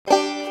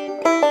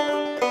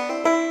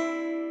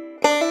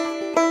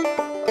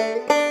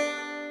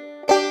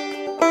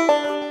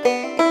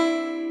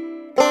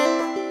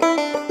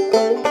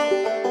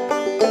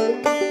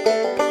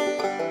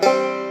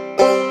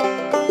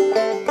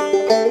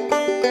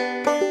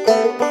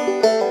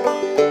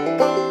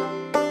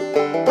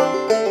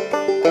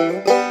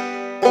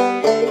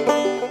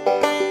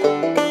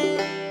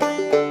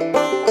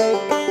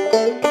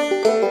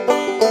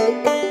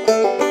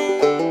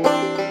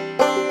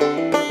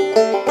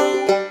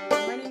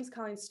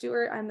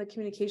Stewart. I'm the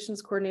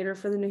communications coordinator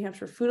for the New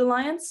Hampshire Food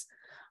Alliance.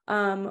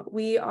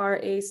 We are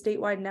a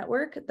statewide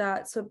network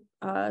that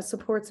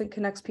supports and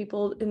connects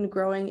people in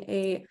growing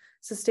a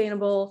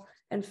sustainable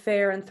and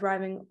fair and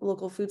thriving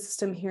local food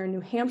system here in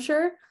New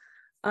Hampshire.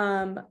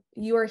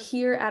 You are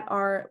here at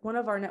one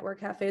of our network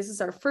cafes. This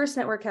is our first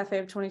network cafe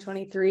of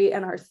 2023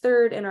 and our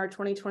third in our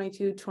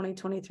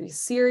 2022-2023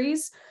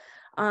 series.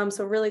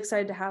 So really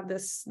excited to have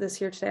this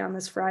here today on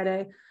this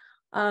Friday.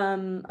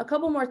 A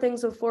couple more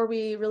things before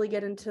we really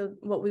get into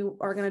what we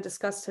are going to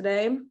discuss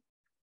today.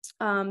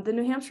 The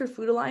New Hampshire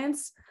Food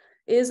Alliance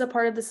is a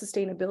part of the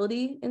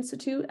Sustainability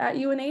Institute at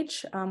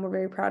UNH. We're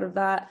very proud of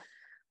that.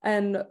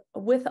 And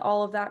with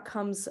all of that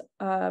comes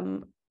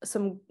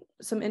some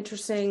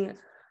interesting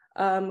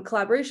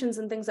collaborations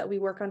and things that we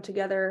work on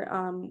together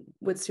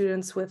with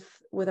students,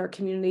 with our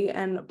community.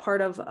 And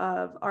part of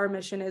our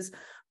mission is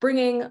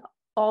bringing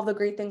all the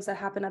great things that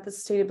happen at the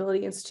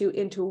Sustainability Institute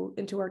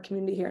into our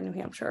community here in New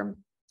Hampshire.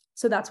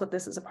 So that's what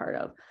this is a part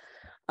of.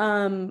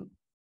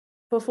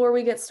 Before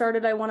we get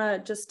started, I want to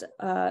just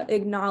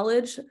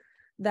acknowledge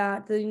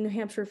that the New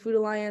Hampshire Food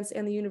Alliance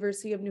and the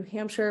University of New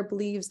Hampshire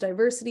believes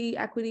diversity,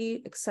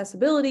 equity,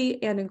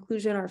 accessibility, and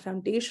inclusion are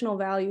foundational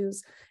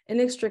values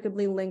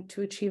inextricably linked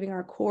to achieving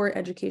our core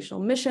educational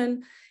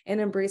mission and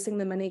embracing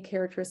the many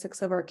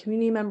characteristics of our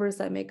community members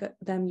that make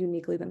them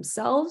uniquely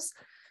themselves.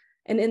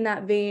 And in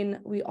that vein,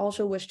 we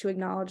also wish to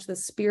acknowledge the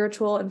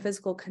spiritual and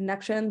physical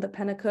connection the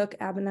Pennacook,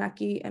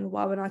 Abenaki, and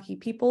Wabanaki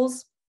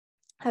peoples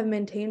have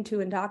maintained to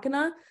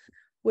Indakana,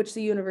 which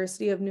the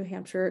University of New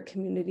Hampshire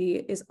community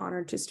is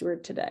honored to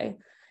steward today.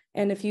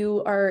 And if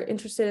you are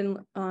interested in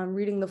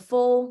reading the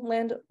full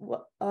land,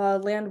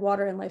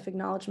 water, and life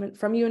acknowledgement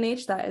from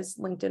UNH, that is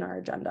linked in our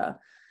agenda.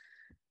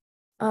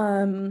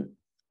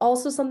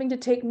 Also, something to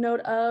take note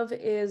of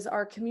is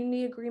our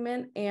community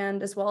agreement,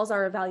 and as well as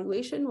our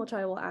evaluation, which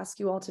I will ask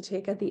you all to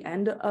take at the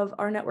end of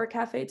our network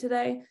cafe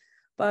today.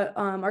 But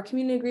our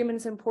community agreement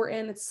is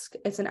important.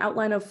 It's an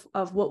outline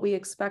of what we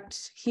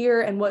expect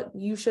here and what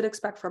you should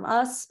expect from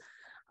us.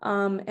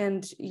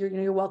 And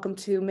you're welcome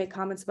to make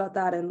comments about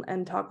that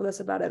and talk with us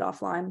about it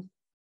offline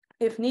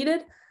if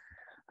needed.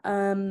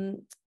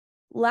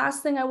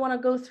 Last thing I want to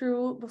go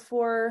through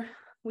before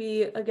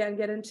we again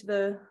get into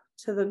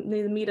the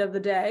meat of the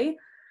day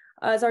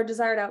is our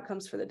desired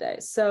outcomes for the day.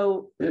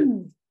 So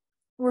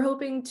we're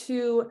hoping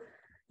to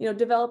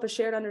develop a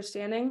shared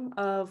understanding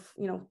of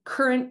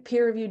current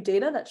peer-reviewed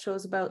data that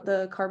shows about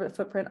the carbon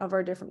footprint of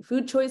our different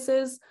food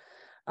choices.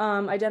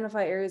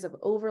 Identify areas of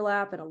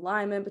overlap and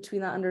alignment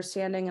between that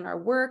understanding and our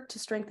work to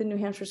strengthen New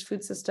Hampshire's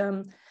food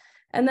system,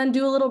 and then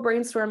do a little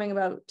brainstorming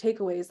about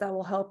takeaways that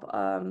will help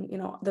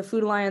the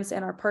Food Alliance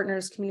and our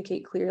partners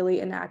communicate clearly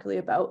and accurately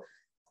about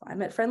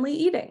climate-friendly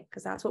eating,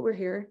 because that's what we're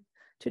here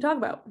to talk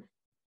about.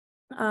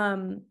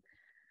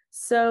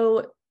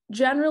 So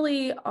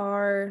generally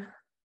our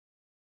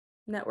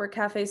network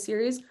cafe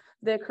series,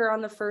 they occur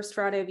on the first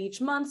Friday of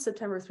each month,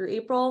 September through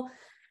April.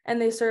 And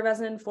they serve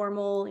as an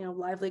informal,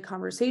 lively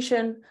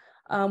conversation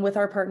with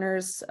our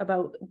partners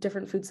about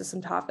different food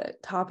system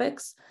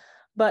topics.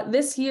 But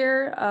this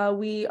year,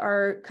 we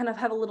are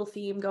have a little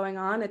theme going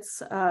on.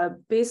 It's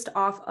based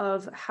off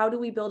of how do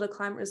we build a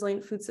climate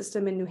resilient food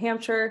system in New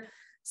Hampshire,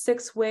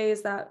 6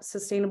 ways that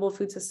sustainable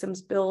food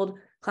systems build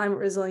climate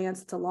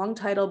resilience. It's a long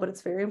title, but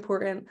it's very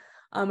important.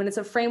 And it's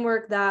a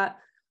framework that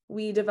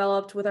we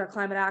developed with our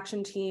climate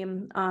action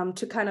team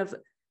to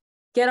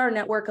get our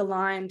network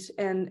aligned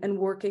and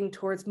working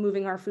towards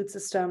moving our food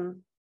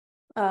system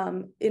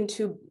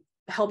into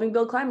helping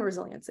build climate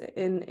resilience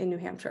in New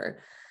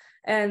Hampshire.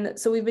 And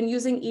so we've been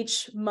using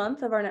each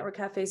month of our Network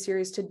Cafe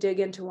series to dig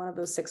into one of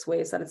those 6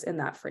 ways that it's in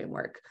that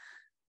framework.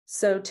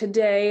 So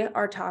today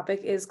our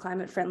topic is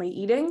climate-friendly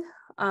eating,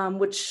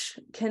 which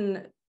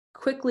can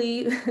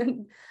quickly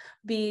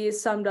be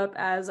summed up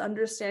as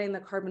understanding the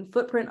carbon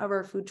footprint of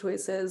our food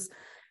choices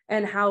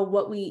and how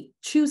what we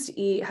choose to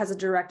eat has a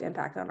direct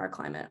impact on our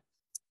climate.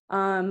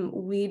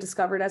 We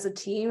discovered as a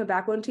team, a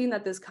backbone team,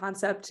 that this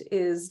concept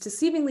is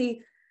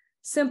deceivingly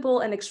simple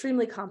and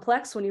extremely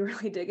complex when you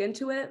really dig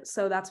into it.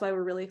 So that's why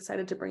we're really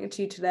excited to bring it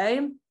to you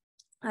today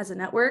as a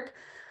network.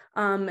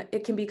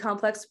 It can be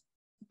complex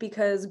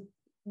because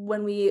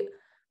when we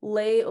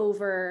lay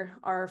over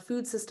our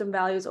food system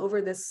values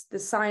over this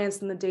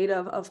science and the data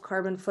of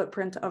carbon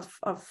footprint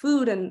of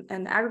food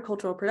and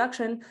agricultural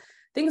production,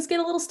 things get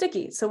a little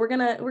sticky. So we're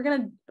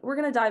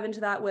gonna dive into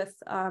that with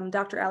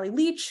Dr.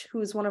 Leach,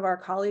 who's one of our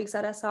colleagues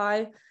at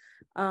SI,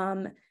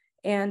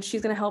 and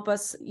she's gonna help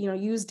us,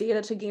 use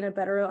data to gain a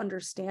better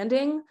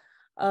understanding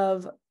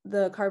of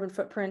the carbon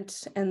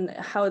footprint and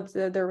how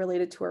they're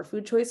related to our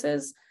food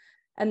choices.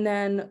 And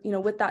then,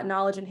 with that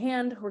knowledge in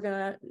hand, we're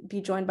gonna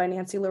be joined by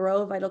Nancy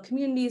LaRowe of Vital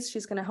Communities.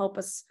 She's gonna help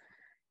us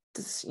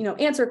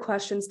answer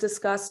questions,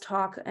 discuss,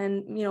 talk,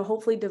 and,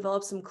 hopefully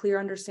develop some clear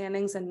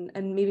understandings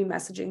and maybe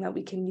messaging that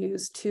we can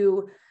use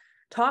to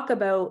talk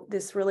about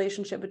this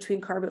relationship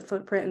between carbon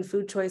footprint and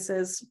food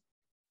choices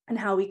and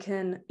how we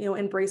can,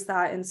 embrace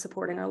that in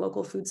supporting our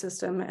local food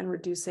system and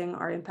reducing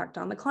our impact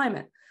on the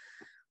climate.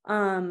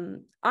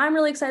 I'm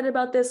really excited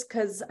about this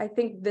because I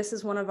think this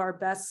is one of our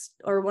best,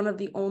 or one of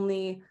the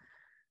only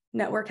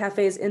network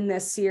cafes in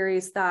this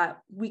series that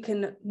we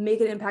can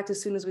make an impact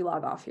as soon as we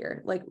log off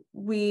here. Like,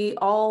 we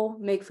all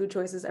make food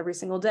choices every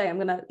single day. I'm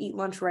going to eat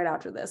lunch right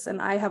after this,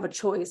 and I have a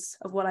choice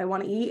of what I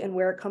want to eat and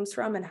where it comes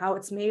from and how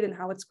it's made and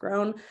how it's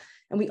grown.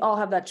 And we all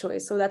have that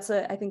choice. So that's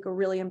I think a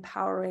really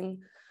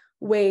empowering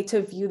way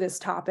to view this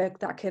topic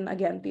that can,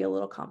 again, be a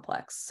little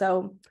complex.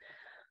 So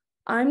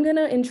I'm going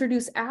to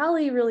introduce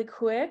Allie really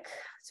quick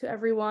to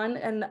everyone.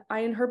 And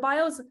her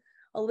bio is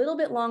a little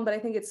bit long, but I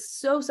think it's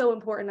so, so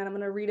important. And I'm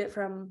going to read it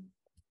from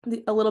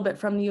a little bit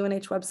from the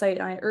UNH website.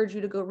 And I urge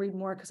you to go read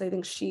more because I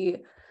think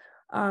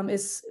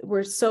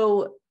we're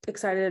so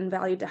excited and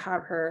valued to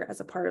have her as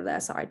a part of the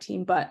SI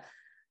team. But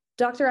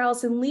Dr.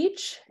 Allison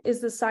Leach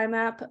is the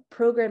SciMap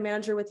program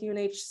manager with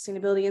UNH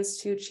Sustainability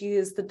Institute. She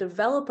is the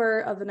developer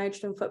of the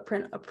nitrogen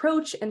footprint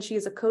approach, and she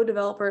is a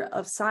co-developer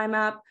of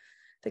SciMap,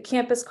 the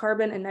campus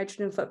carbon and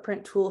nitrogen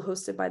footprint tool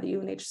hosted by the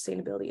UNH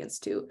Sustainability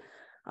Institute.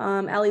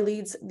 Allie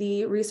leads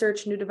the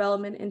research, new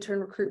development, intern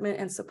recruitment,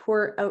 and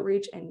support,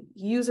 outreach, and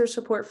user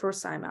support for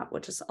SciMap,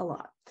 which is a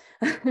lot.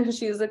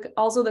 She is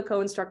also the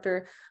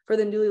co-instructor for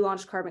the newly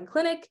launched Carbon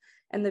Clinic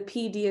and the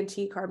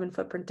PD&T Carbon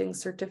Footprinting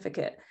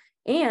Certificate.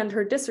 And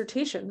her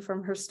dissertation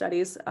from her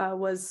studies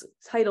was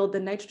titled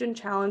The Nitrogen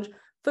Challenge,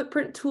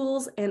 Footprint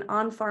Tools and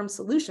On-Farm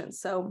Solutions.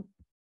 So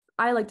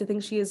I like to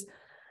think she is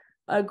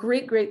a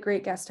great, great,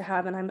 great guest to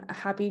have, and I'm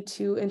happy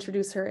to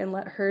introduce her and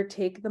let her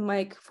take the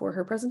mic for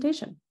her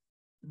presentation.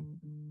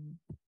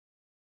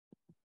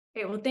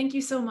 Okay, well, thank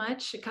you so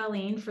much,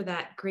 Colleen, for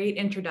that great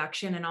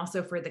introduction, and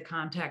also for the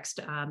context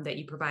that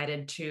you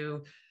provided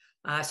to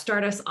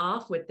start us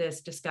off with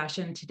this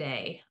discussion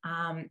today.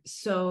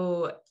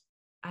 So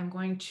I'm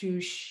going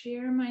to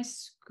share my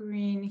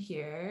screen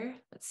here.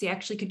 Let's see,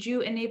 actually, could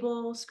you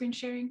enable screen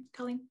sharing,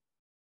 Colleen?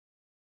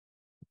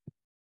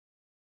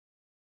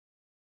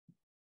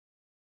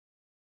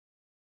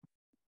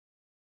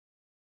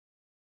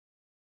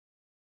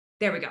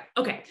 There we go.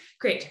 Okay,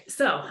 great.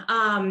 So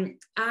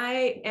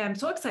I am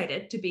so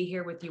excited to be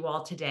here with you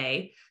all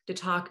today to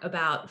talk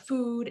about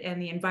food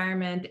and the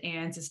environment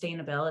and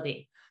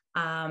sustainability.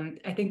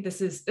 I think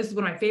this is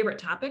one of my favorite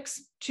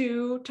topics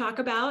to talk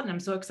about, and I'm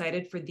so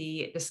excited for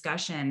the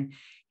discussion.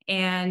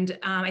 And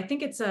I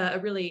think it's a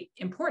really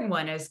important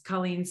one. As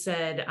Colleen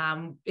said,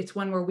 it's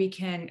one where we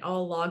can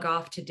all log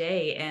off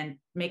today and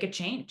make a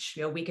change.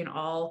 You know, we can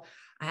all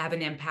have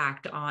an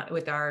impact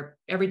with our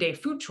everyday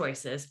food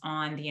choices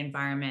on the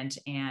environment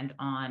and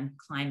on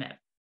climate.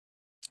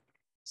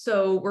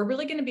 So we're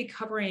really going to be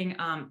covering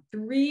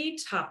 3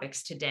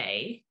 topics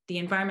today: the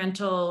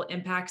environmental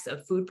impacts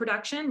of food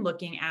production,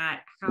 looking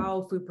at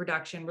how food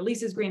production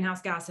releases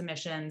greenhouse gas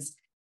emissions,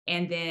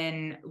 and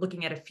then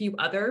looking at a few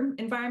other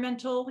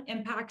environmental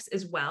impacts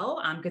as well,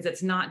 because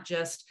it's not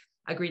just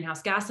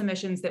greenhouse gas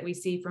emissions that we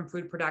see from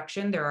food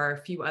production. There are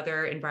a few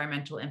other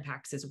environmental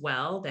impacts as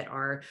well that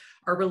are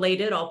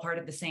related, all part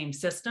of the same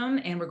system.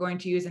 And we're going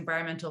to use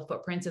environmental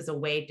footprints as a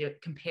way to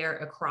compare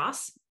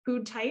across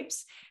food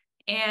types,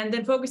 and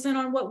then focus in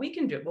on what we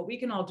can do, what we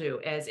can all do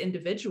as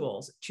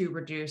individuals to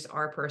reduce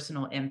our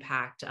personal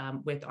impact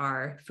with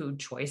our food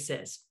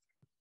choices.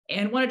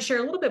 And wanted to share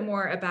a little bit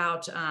more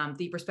about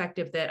the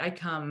perspective that I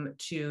come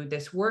to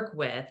this work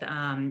with.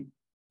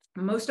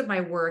 Most of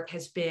my work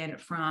has been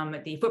from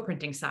the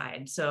footprinting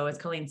side. So as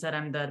Colleen said,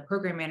 I'm the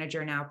program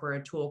manager now for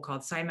a tool called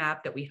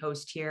SciMap that we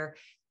host here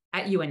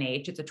at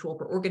UNH. It's a tool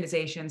for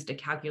organizations to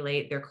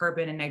calculate their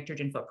carbon and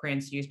nitrogen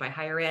footprints used by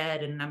higher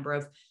ed and a number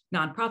of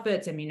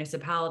nonprofits and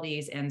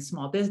municipalities and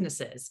small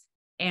businesses.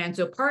 And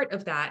so part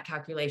of that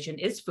calculation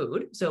is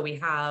food. So we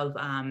have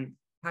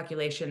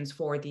calculations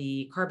for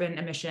the carbon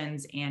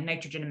emissions and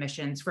nitrogen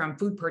emissions from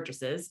food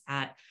purchases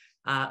at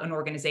an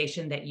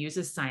organization that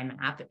uses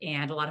SciMap.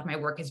 And a lot of my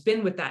work has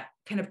been with that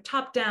kind of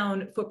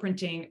top-down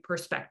footprinting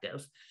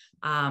perspective,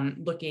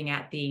 looking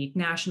at the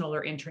national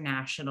or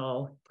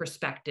international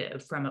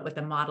perspective with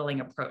a modeling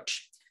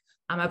approach.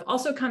 I've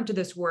also come to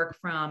this work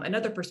from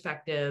another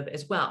perspective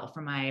as well.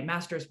 From my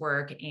master's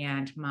work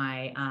and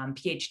my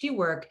PhD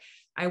work,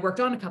 I worked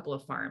on a couple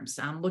of farms,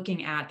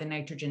 looking at the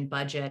nitrogen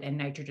budget and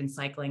nitrogen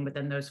cycling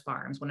within those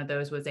farms. One of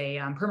those was a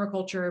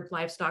permaculture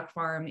livestock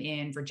farm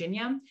in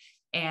Virginia.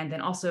 And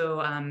then also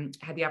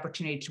had the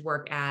opportunity to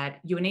work at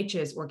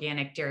UNH's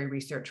organic dairy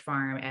research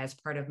farm as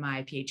part of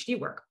my PhD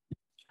work.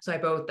 So I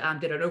both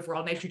did an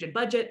overall nitrogen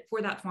budget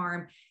for that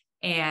farm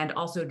and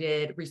also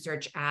did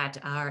research at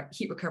our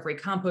heat recovery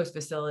compost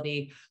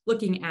facility,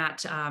 looking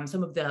at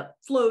some of the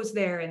flows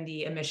there and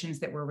the emissions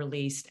that were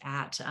released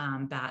at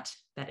that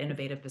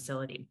innovative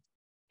facility.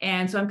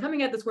 And so I'm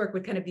coming at this work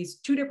with kind of these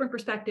 2 different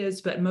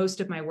perspectives, but most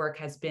of my work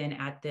has been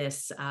at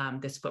this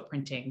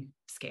footprinting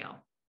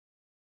scale.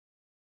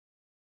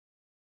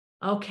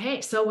 Okay,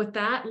 so with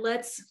that,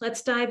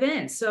 let's dive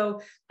in.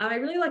 So I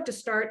really like to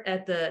start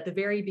at the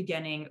very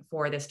beginning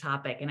for this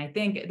topic, and I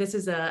think this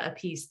is a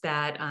piece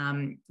that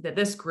that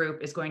this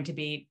group is going to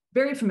be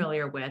very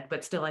familiar with,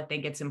 but still I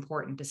think it's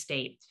important to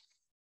state.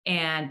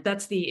 And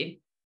that's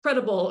the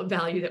incredible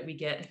value that we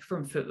get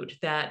from food,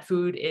 that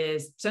food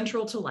is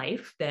central to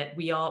life, that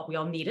we all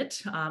need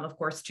it, of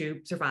course,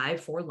 to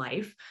survive for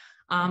life.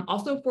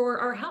 Also for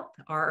our health,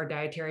 our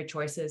dietary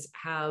choices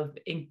have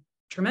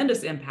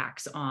tremendous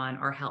impacts on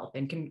our health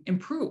and can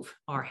improve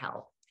our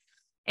health.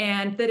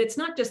 And that it's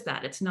not just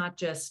that, it's not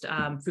just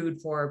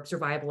food for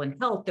survival and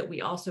health, that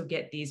we also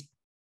get these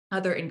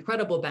other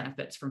incredible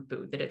benefits from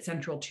food, that it's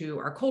central to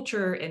our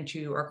culture and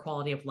to our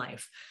quality of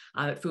life.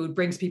 Food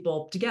brings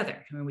people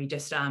together. I mean, we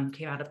just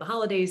came out of the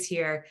holidays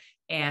here,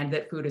 and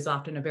that food is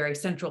often a very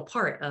central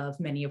part of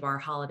many of our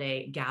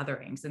holiday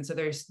gatherings. And so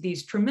there's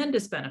these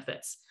tremendous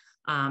benefits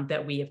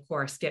that we, of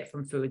course, get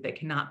from food that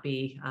cannot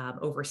be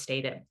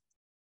overstated.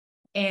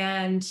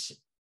 And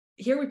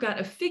here we've got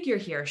a figure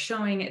here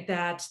showing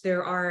that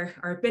there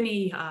are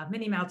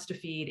many mouths to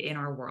feed in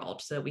our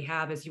world. So we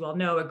have, as you all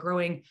know, a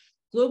growing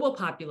global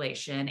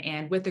population,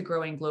 and with a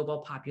growing global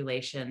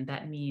population,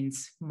 that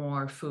means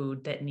more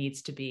food that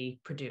needs to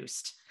be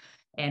produced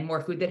and more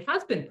food that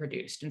has been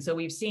produced. And so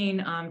we've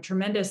seen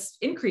tremendous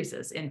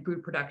increases in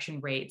food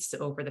production rates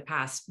over the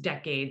past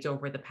decades,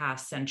 over the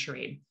past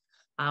century,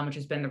 which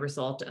has been the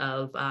result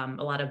of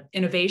a lot of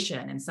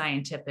innovation and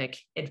scientific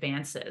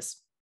advances.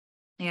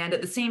 And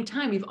at the same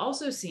time, we've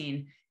also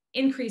seen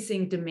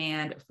increasing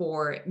demand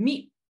for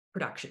meat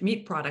production,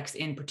 meat products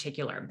in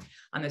particular.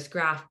 On this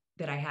graph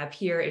that I have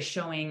here is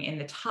showing in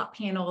the top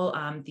panel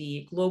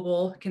the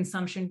global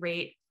consumption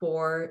rate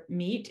for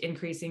meat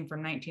increasing from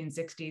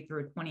 1960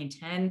 through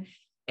 2010.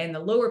 And the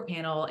lower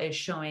panel is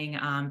showing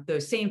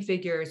those same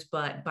figures,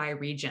 but by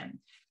region.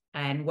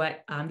 And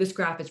what this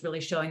graph is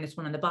really showing, this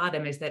one on the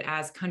bottom, is that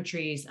as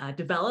countries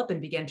develop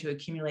and begin to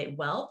accumulate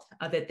wealth,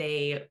 that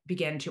they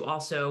begin to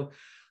also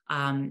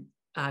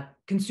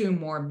consume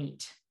more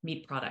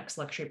meat products,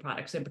 luxury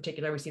products. In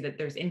particular, we see that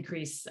there's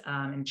increase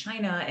in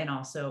China and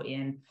also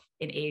in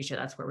Asia.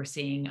 That's where we're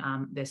seeing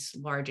this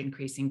large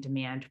increasing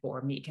demand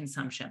for meat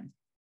consumption.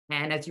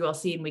 And as you all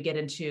see, when we get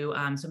into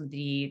some of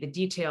the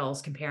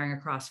details comparing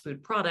across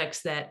food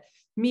products, that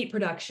meat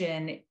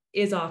production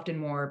is often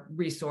more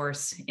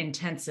resource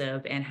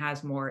intensive and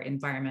has more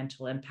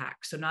environmental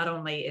impact. So not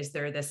only is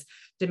there this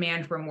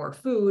demand for more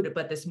food,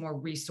 but this more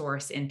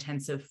resource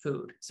intensive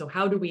food. So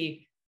how do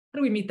we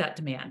meet that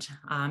demand?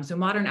 So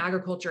modern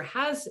agriculture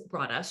has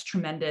brought us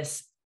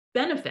tremendous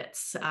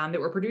benefits, that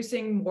we're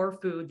producing more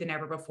food than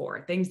ever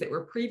before. Things that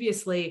were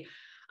previously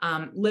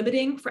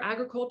limiting for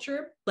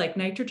agriculture, like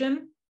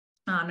nitrogen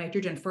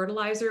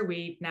fertilizer,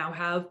 we now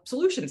have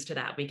solutions to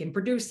that. We can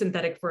produce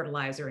synthetic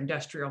fertilizer,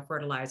 industrial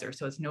fertilizer,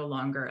 so it's no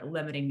longer a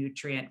limiting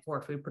nutrient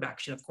for food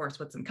production, of course,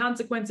 with some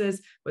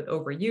consequences with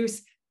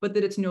overuse, but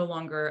that it's no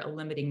longer a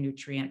limiting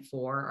nutrient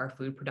for our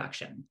food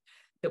production.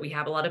 That we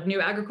have a lot of new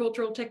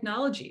agricultural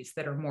technologies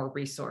that are more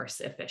resource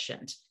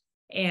efficient.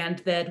 And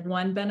that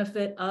one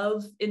benefit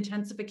of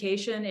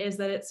intensification is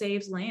that it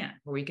saves land,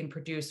 where we can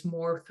produce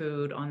more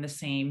food on the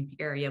same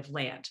area of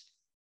land.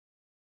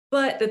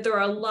 But that there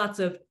are lots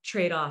of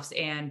trade-offs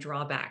and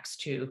drawbacks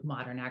to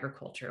modern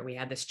agriculture. We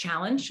have this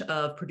challenge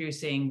of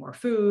producing more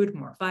food,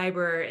 more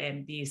fiber,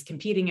 and these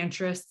competing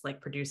interests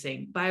like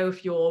producing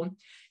biofuel,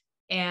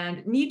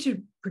 and need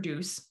to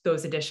produce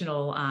those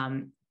additional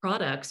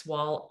products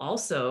while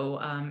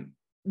also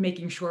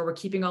making sure we're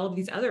keeping all of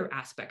these other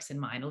aspects in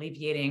mind,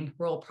 alleviating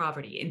rural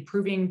poverty,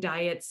 improving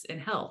diets and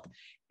health,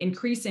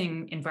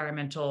 increasing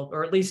environmental,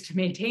 or at least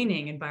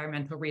maintaining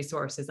environmental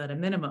resources at a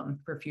minimum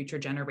for future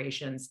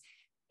generations,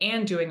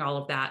 and doing all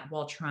of that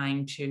while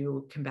trying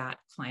to combat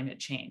climate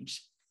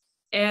change.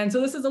 And so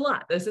this is a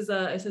lot. This is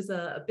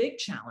a big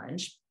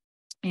challenge,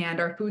 and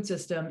our food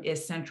system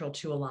is central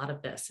to a lot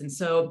of this. And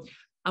so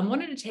I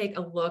wanted to take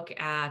a look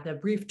at a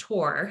brief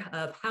tour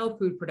of how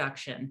food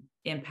production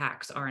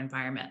impacts our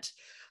environment.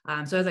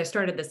 So as I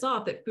started this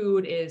off, that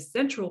food is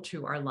central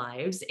to our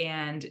lives,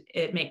 and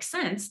it makes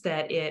sense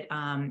that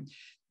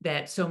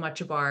that so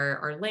much of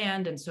our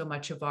land and so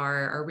much of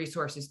our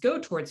resources go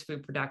towards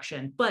food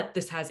production, but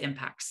this has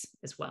impacts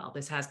as well.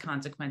 This has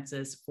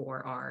consequences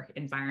for our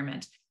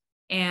environment.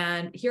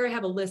 And here I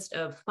have a list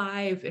of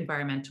 5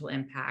 environmental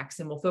impacts,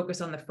 and we'll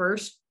focus on the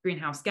first,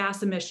 greenhouse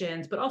gas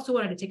emissions, but also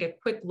wanted to take a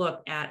quick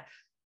look at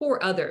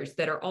 4 others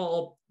that are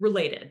all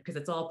related because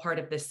it's all part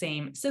of the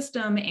same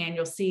system. And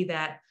you'll see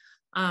that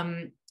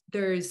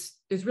there's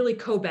really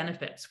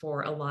co-benefits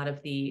for a lot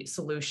of the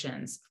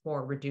solutions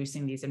for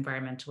reducing these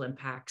environmental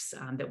impacts,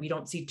 that we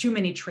don't see too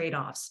many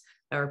trade-offs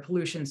or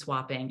pollution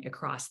swapping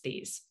across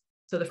these.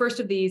 So the first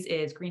of these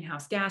is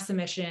greenhouse gas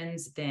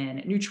emissions,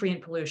 then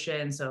nutrient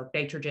pollution, so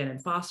nitrogen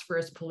and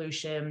phosphorus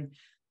pollution,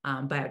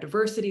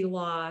 biodiversity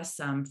loss,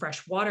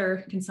 fresh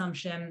water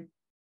consumption,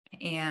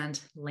 and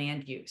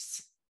land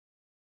use.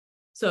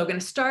 So I'm going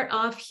to start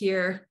off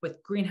here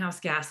with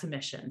greenhouse gas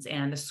emissions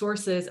and the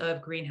sources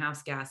of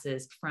greenhouse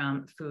gases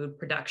from food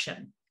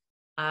production.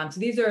 So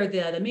these are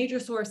the major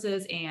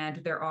sources,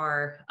 and there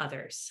are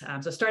others.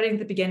 So starting at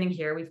the beginning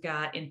here, we've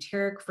got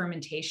enteric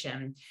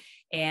fermentation,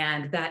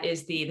 and that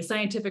is the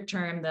scientific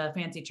term, the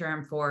fancy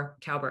term for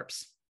cow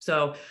burps.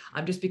 So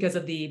just because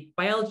of the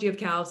biology of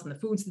cows and the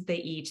foods that they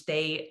eat,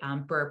 they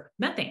burp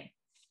methane.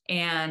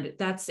 And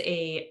that's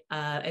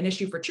an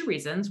issue for two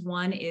reasons.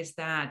 One is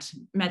that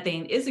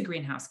methane is a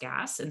greenhouse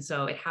gas, and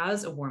so it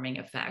has a warming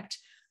effect.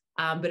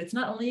 But it's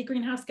not only a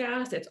greenhouse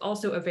gas, it's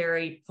also a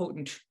very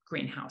potent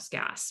greenhouse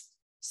gas.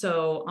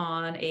 So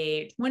on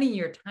a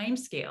 20-year time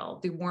scale,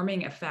 the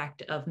warming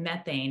effect of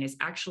methane is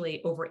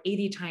actually over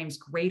 80 times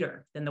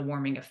greater than the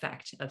warming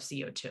effect of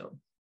CO2.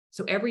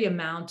 So every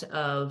amount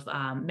of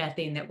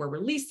methane that we're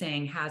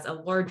releasing has a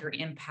larger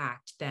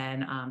impact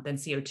than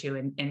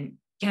CO2 and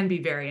can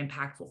be very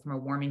impactful from a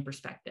warming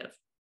perspective.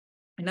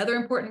 Another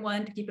important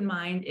one to keep in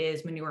mind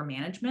is manure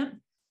management.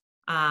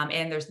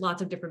 And there's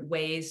lots of different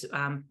ways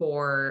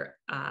for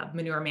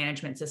manure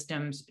management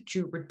systems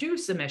to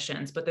reduce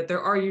emissions, but that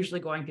there are usually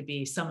going to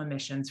be some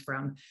emissions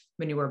from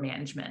manure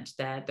management,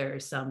 that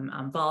there's some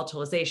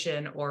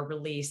volatilization or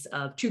release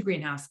of two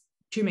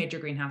major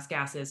greenhouse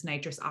gases,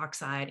 nitrous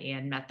oxide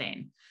and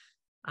methane.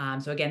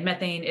 So again,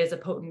 methane is a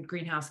potent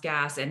greenhouse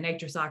gas, and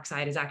nitrous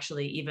oxide is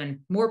actually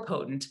even more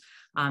potent.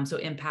 So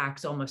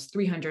impacts almost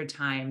 300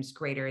 times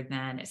greater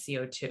than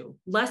CO2.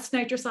 Less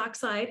nitrous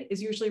oxide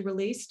is usually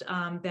released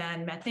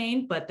than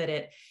methane, but that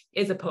it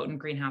is a potent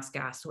greenhouse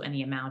gas, so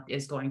any amount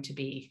is going to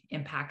be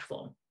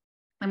impactful.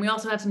 And we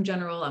also have some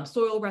general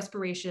soil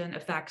respiration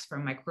effects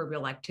from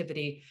microbial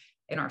activity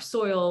in our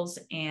soils.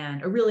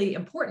 And a really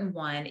important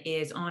one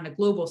is on a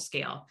global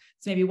scale.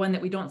 It's maybe one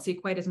that we don't see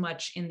quite as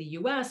much in the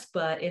US,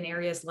 but in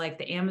areas like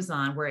the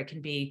Amazon, where it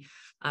can be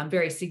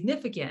very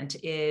significant,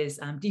 is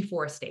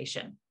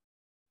deforestation.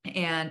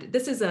 And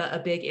this is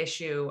a big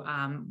issue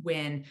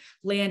when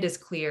land is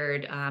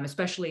cleared,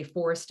 especially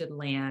forested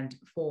land,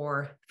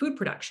 for food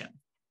production.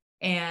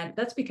 And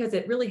that's because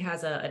it really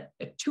has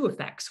two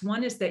effects.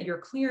 One is that you're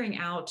clearing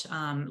out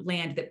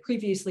land that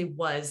previously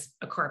was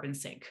a carbon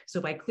sink. So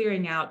by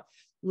clearing out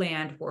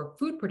land for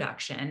food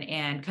production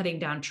and cutting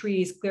down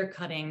trees, clear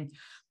cutting,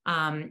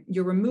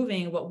 you're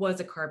removing what was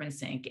a carbon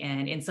sink.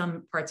 And in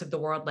some parts of the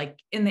world, like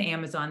in the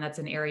Amazon, that's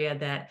an area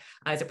that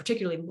is a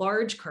particularly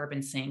large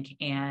carbon sink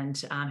and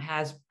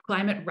has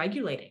climate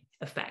regulating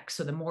effects.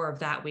 So the more of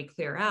that we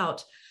clear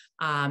out,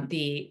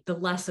 the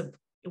less of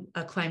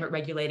a climate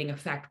regulating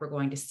effect we're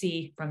going to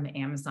see from the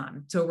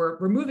Amazon. So we're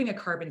removing a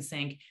carbon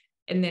sink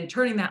and then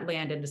turning that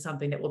land into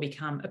something that will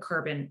become a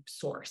carbon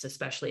source,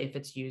 especially if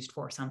it's used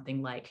for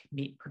something like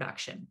meat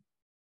production.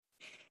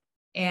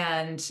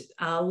 And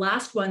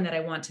last one that I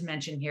want to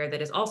mention here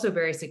that is also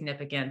very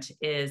significant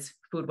is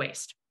food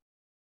waste.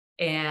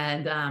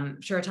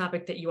 And sure, a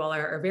topic that you all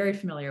are very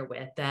familiar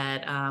with,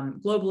 that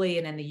globally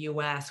and in the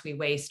US, we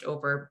waste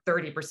over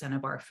 30%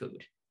 of our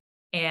food.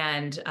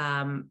 And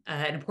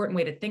an important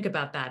way to think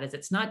about that is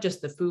it's not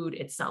just the food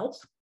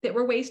itself that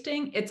we're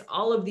wasting, it's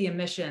all of the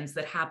emissions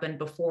that happened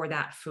before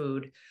that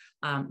food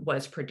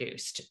was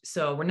produced.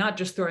 So we're not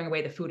just throwing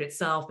away the food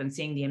itself and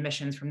seeing the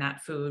emissions from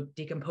that food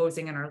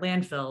decomposing in our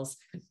landfills.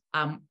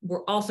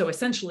 We're also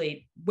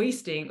essentially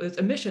wasting, those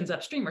emissions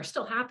upstream are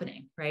still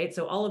happening, right?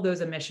 So all of those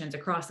emissions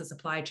across the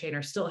supply chain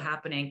are still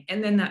happening,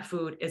 and then that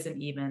food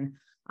isn't even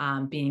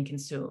being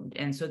consumed.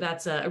 And so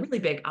that's a really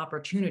big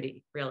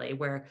opportunity, really,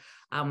 where,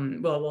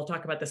 well, we'll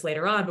talk about this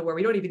later on, but where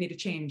we don't even need to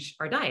change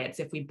our diets.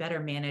 If we better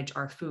manage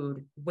our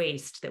food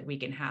waste, that we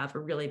can have a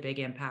really big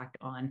impact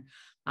on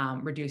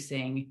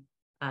reducing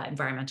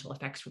environmental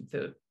effects from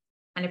food.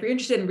 And if you're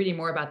interested in reading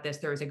more about this,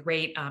 there was a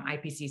great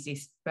IPCC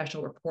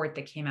special report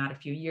that came out a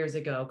few years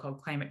ago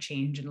called Climate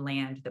Change and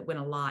Land that went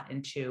a lot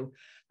into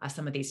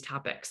some of these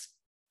topics.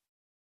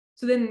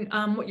 So then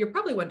what you're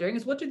probably wondering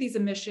is, what do these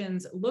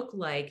emissions look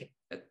like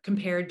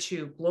compared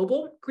to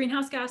global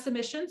greenhouse gas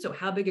emissions? So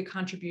how big a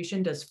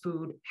contribution does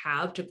food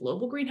have to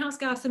global greenhouse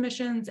gas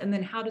emissions? And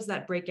then how does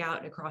that break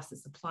out across the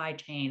supply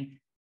chain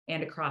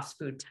and across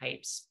food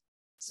types?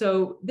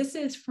 So this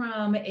is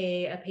from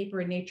a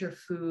paper in Nature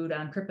Food,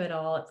 Kripp et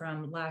al.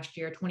 From last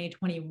year,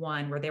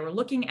 2021, where they were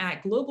looking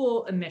at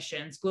global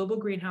emissions, global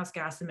greenhouse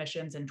gas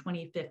emissions in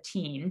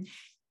 2015,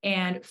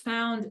 and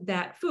found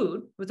that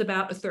food was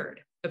about a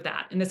third of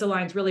that. And this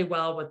aligns really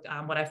well with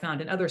what I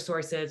found in other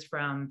sources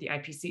from the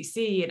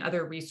IPCC and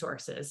other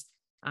resources.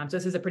 So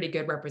this is a pretty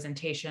good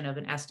representation of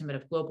an estimate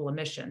of global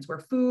emissions, where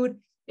food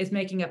is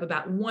making up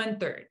about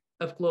 1/3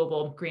 of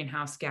global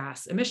greenhouse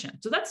gas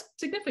emissions. So that's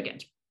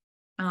significant.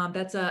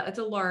 That's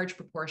a large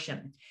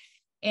proportion.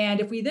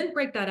 And if we then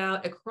break that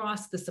out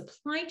across the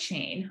supply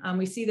chain,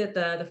 we see that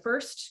the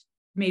first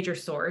major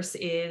source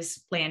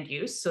is land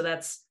use. So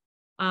that's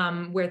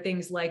where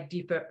things like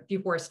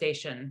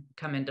deforestation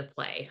come into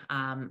play,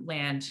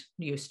 land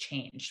use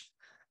change.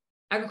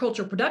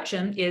 Agricultural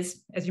production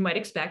is, as you might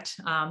expect,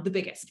 the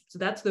biggest. So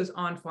that's those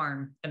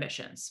on-farm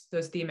emissions.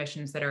 Those are the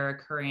emissions that are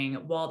occurring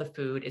while the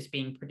food is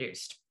being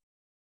produced.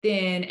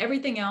 Then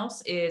everything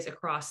else is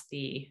across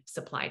the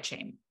supply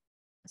chain.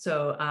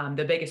 So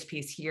the biggest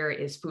piece here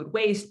is food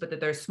waste, but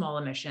that there's small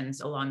emissions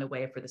along the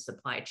way for the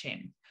supply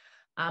chain.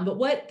 But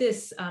what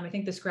this, I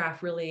think this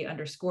graph really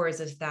underscores,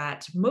 is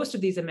that most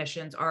of these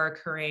emissions are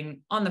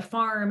occurring on the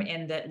farm,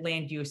 and that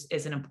land use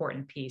is an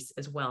important piece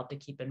as well to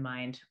keep in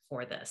mind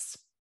for this.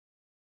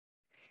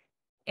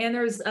 And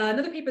there's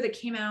another paper that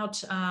came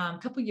out a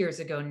couple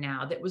years ago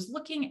now that was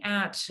looking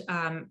at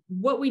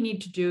what we need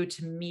to do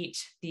to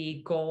meet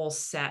the goals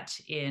set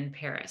in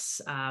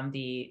Paris,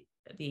 the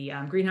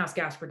greenhouse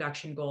gas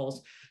reduction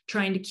goals,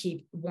 trying to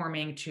keep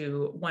warming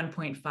to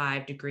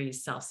 1.5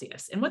 degrees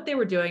Celsius. And what they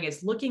were doing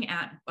is looking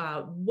at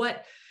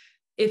what,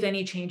 if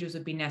any, changes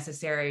would be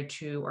necessary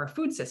to our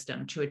food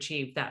system to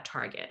achieve that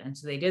target. And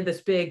so they did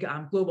this big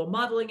global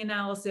modeling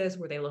analysis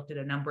where they looked at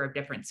a number of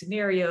different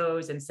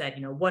scenarios and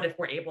said, what if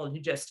we're able to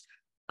just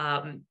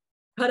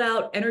cut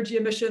out energy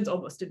emissions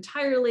almost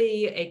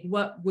entirely?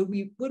 What would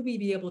we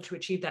be able to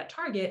achieve that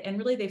target? And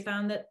really, they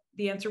found that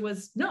the answer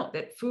was no,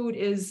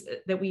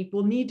 that we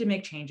will need to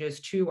make changes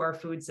to our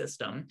food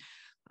system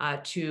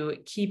to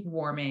keep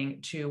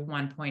warming to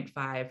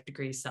 1.5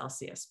 degrees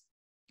Celsius.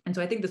 And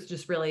so I think this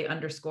just really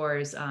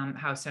underscores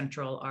how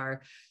central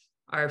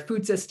our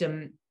food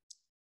system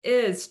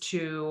is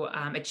to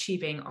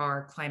achieving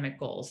our climate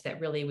goals,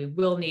 that really we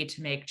will need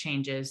to make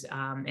changes.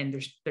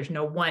 And there's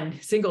no one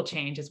single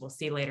change, as we'll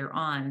see later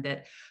on,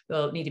 that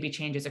there'll need to be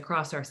changes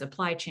across our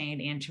supply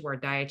chain and to our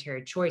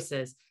dietary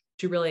choices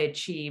to really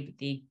achieve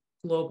the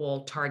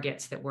global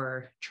targets that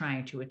we're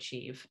trying to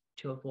achieve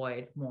to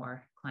avoid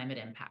more climate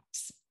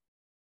impacts.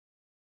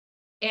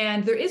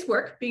 And there is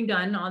work being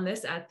done on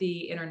this at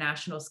the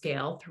international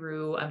scale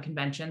through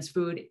conventions.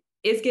 Food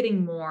is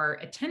getting more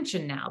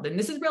attention now. And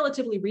this is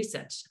relatively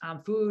recent.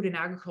 Food and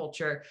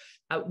agriculture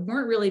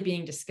weren't really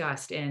being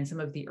discussed in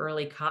some of the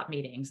early COP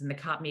meetings. And the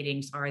COP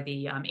meetings are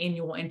the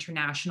annual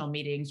international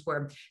meetings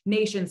where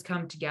nations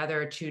come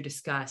together to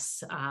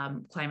discuss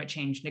climate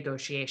change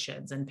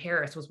negotiations. And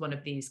Paris was one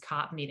of these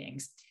COP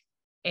meetings.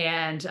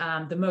 And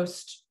the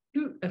most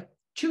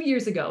 2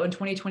 years ago in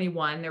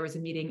 2021, there was a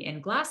meeting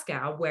in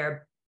Glasgow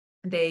where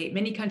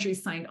many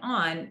countries signed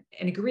on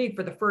and agreed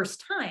for the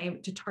first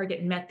time to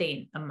target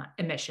methane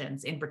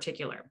emissions in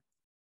particular.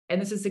 And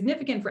this is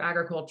significant for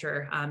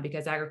agriculture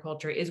because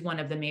agriculture is one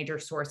of the major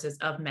sources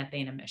of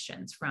methane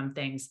emissions from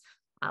things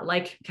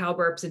like cow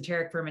burps,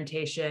 enteric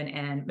fermentation,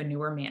 and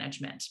manure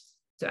management.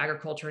 So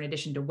agriculture, in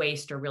addition to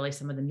waste, are really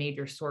some of the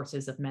major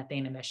sources of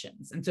methane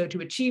emissions. And so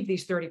to achieve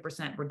these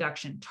 30%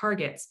 reduction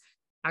targets,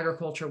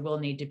 agriculture will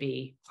need to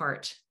be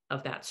part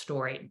of that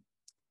story.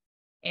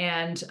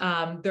 And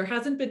there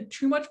hasn't been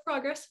too much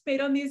progress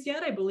made on these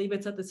yet. I believe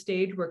it's at the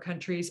stage where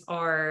countries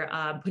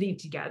are putting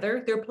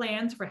together their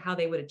plans for how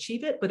they would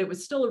achieve it, but it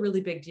was still a really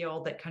big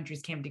deal that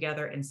countries came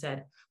together and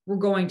said, we're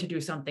going to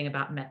do something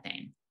about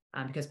methane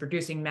because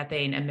producing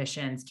methane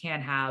emissions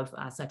can have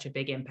such a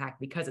big impact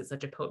because it's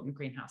such a potent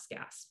greenhouse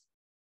gas.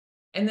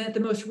 And then at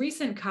the most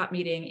recent COP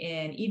meeting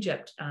in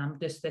Egypt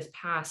this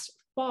past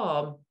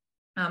fall,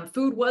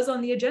 food was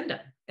on the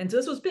agenda. And so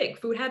this was big.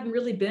 Food hadn't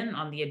really been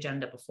on the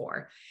agenda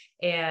before.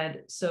 And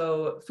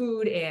so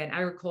food and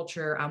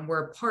agriculture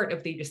were part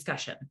of the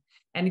discussion.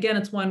 And again,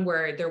 it's one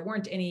where there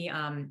weren't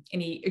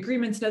any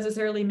agreements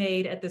necessarily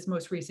made at this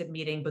most recent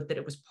meeting, but that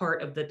it was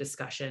part of the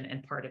discussion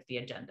and part of the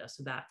agenda.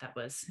 So that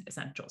was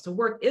essential. So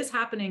work is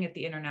happening at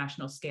the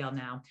international scale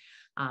now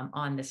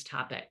on this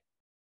topic.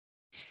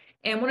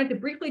 And wanted to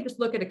briefly just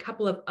look at a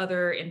couple of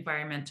other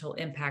environmental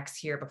impacts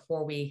here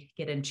before we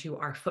get into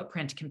our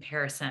footprint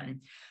comparison.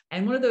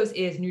 And one of those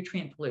is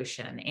nutrient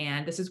pollution.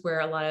 And this is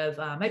where a lot of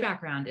my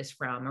background is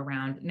from,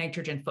 around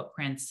nitrogen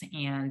footprints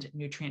and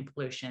nutrient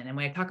pollution. And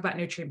when I talk about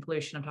nutrient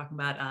pollution, I'm talking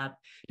about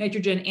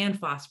nitrogen and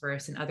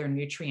phosphorus and other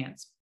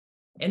nutrients.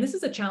 And this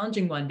is a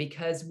challenging one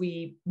because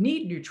we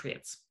need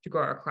nutrients to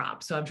grow our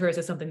crops. So I'm sure this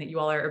is something that you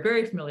all are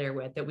very familiar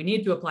with, that we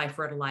need to apply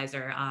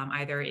fertilizer,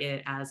 either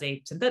as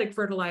a synthetic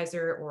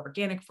fertilizer or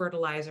organic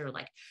fertilizer,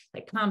 like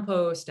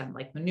compost and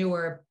like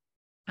manure.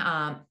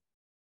 But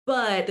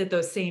that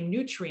those same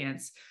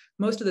nutrients,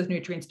 most of those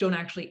nutrients don't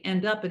actually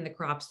end up in the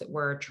crops that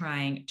we're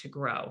trying to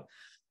grow.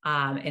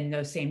 And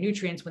those same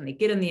nutrients, when they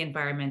get in the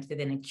environment, they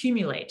then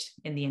accumulate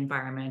in the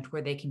environment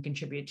where they can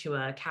contribute to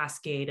a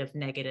cascade of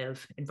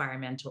negative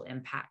environmental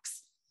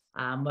impacts.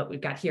 What we've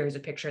got here is a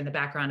picture in the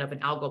background of an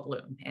algal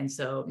bloom. And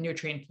so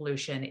nutrient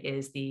pollution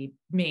is the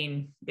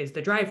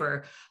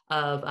driver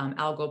of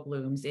algal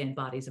blooms in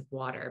bodies of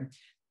water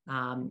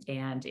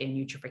and in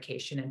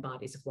eutrophication in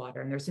bodies of water.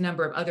 And there's a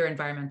number of other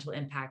environmental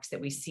impacts that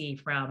we see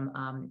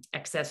from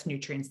excess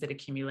nutrients that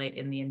accumulate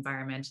in the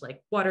environment,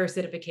 like water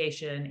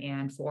acidification.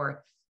 And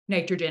for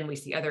nitrogen, we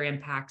see other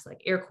impacts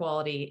like air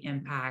quality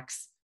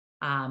impacts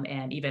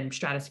and even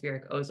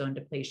stratospheric ozone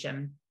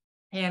depletion.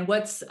 And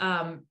what's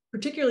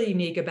particularly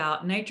unique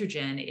about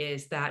nitrogen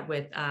is that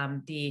with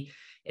the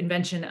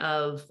invention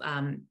of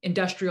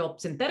industrial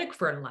synthetic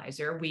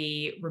fertilizer,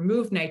 we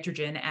removed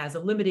nitrogen as a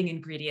limiting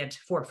ingredient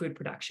for food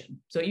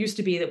production. So it used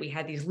to be that we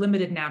had these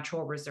limited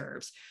natural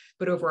reserves,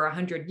 but over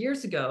 100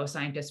 years ago,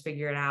 scientists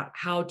figured out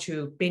how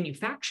to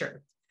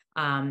manufacture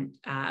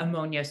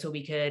ammonia so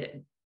we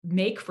could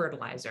make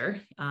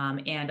fertilizer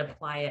and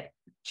apply it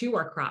to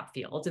our crop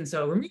fields. And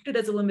so removed it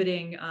as a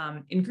limiting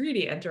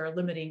ingredient or a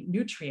limiting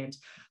nutrient,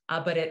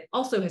 but it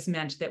also has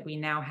meant that we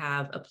now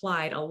have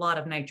applied a lot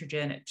of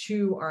nitrogen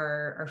to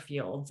our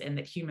fields, and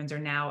that humans are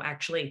now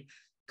actually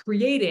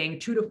creating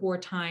 2 to 4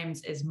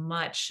 times as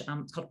much,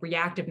 it's called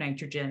reactive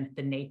nitrogen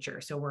than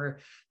nature. So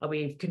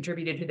we've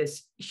contributed to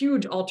this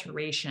huge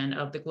alteration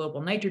of the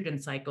global nitrogen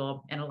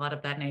cycle. And a lot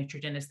of that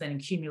nitrogen is then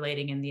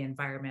accumulating in the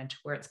environment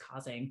where it's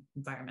causing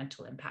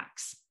environmental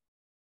impacts.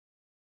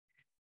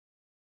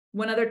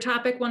 One other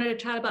topic I wanted to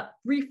chat about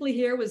briefly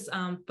here was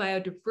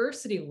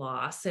biodiversity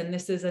loss. And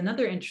this is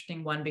another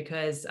interesting one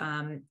because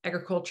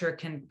agriculture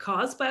can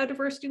cause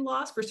biodiversity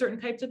loss for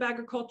certain types of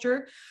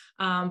agriculture,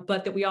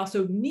 but that we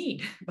also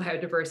need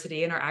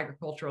biodiversity in our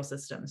agricultural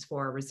systems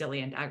for a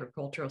resilient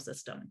agricultural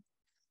system.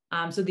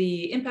 So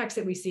the impacts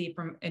that we see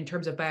in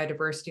terms of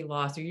biodiversity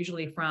loss are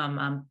usually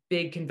from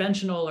big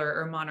conventional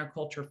or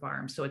monoculture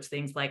farms. So it's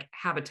things like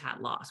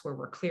habitat loss, where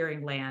we're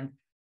clearing land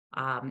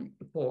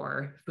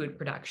for food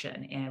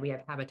production, and we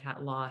have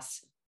habitat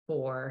loss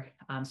for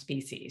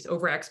species,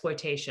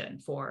 overexploitation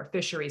for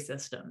fishery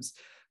systems,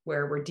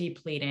 where we're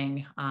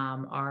depleting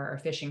our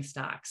fishing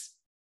stocks.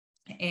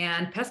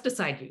 And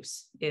pesticide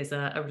use is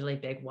a really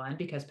big one,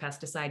 because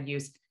pesticide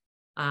use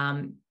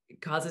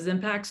causes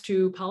impacts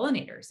to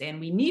pollinators, and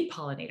we need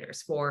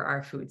pollinators for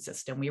our food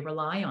system. We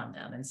rely on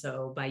them. And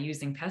so by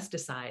using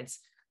pesticides,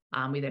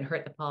 we then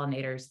hurt the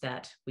pollinators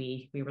that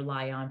we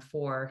rely on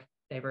for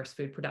diverse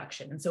food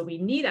production. And so we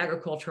need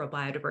agricultural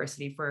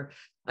biodiversity for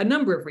a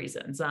number of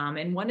reasons.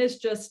 And one is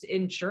just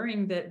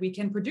ensuring that we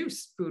can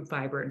produce food,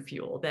 fiber, and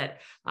fuel, that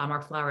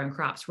our flowering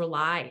crops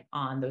rely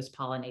on those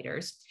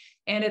pollinators.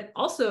 And it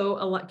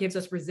also gives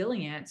us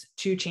resilience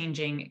to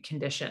changing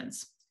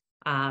conditions.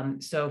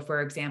 So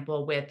for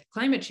example, with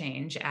climate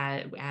change,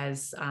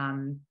 as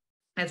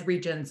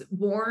regions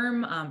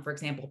warm, for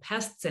example,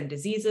 pests and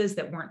diseases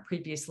that weren't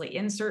previously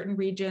in certain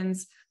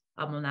regions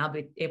will now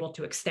be able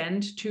to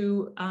extend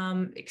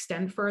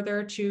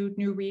further to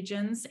new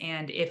regions.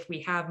 And if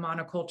we have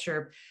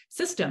monoculture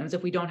systems,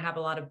 if we don't have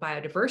a lot of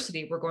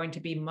biodiversity, we're going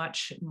to be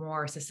much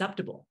more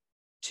susceptible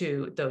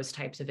to those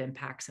types of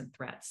impacts and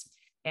threats.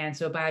 And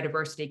so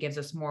biodiversity gives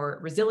us more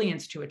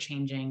resilience to a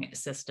changing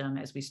system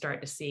as we start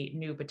to see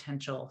new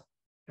potential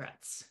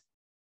threats.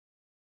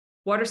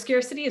 Water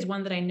scarcity is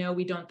one that I know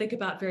we don't think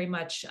about very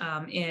much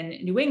in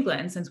New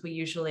England, since we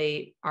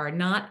usually are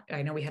not,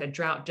 I know we had a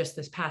drought just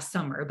this past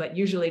summer, but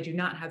usually do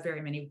not have very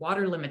many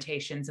water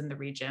limitations in the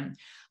region,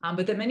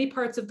 but that many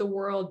parts of the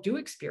world do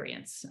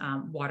experience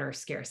water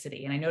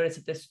scarcity. And I noticed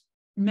that this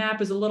map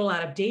is a little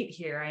out of date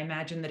here. I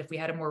imagine that if we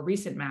had a more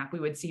recent map,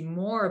 we would see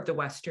more of the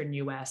Western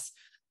US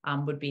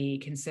would be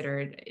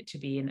considered to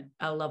be in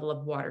a level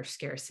of water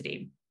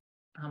scarcity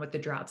with the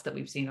droughts that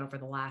we've seen over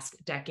the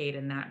last decade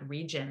in that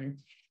region.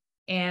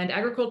 And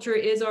agriculture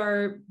is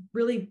our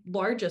really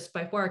largest,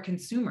 by far,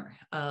 consumer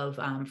of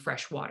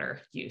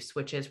freshwater use,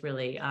 which is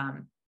really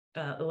a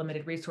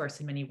limited resource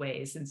in many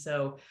ways. And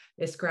so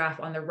this graph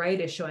on the right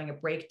is showing a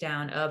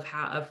breakdown of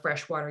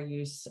freshwater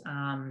use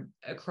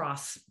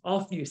across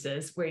all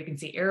uses, where you can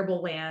see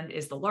arable land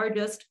is the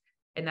largest,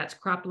 and that's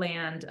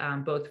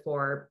cropland, both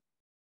for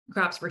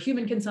crops for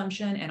human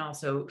consumption and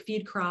also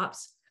feed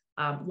crops.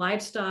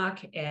 Livestock,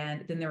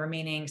 and then the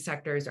remaining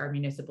sectors are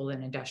municipal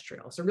and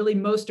industrial. So really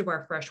most of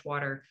our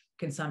freshwater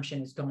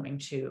consumption is going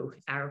to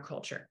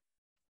agriculture.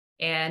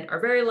 And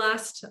our very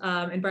last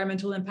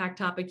environmental impact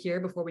topic here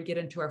before we get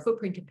into our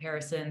footprint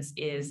comparisons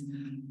is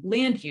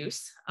land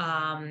use.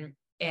 And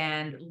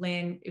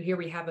here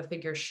we have a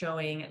figure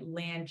showing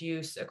land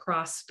use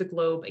across the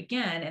globe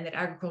again, and that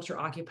agriculture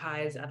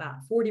occupies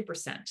about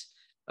 40%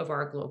 of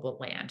our global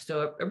land.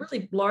 So a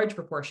really large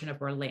proportion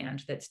of our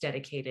land that's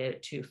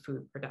dedicated to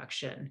food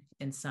production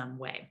in some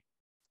way.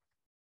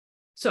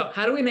 So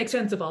how do we make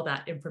sense of all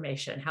that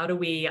information? How do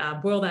we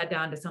boil that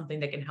down to something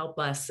that can help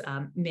us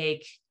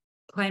make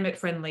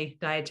climate-friendly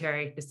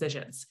dietary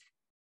decisions?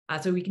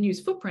 So we can use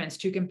footprints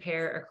to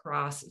compare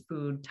across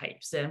food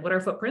types. And what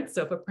are footprints?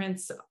 So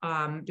footprints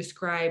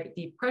describe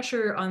the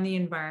pressure on the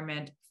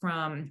environment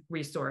from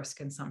resource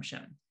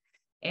consumption.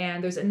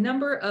 And there's a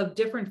number of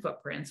different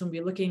footprints. We'll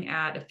be looking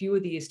at a few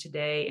of these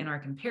today in our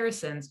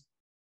comparisons.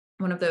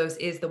 One of those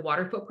is the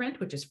water footprint,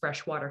 which is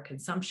freshwater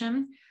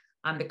consumption.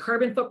 The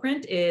carbon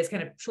footprint is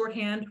kind of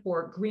shorthand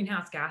for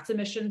greenhouse gas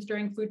emissions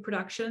during food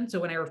production.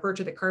 So when I refer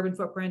to the carbon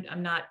footprint,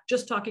 I'm not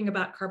just talking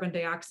about carbon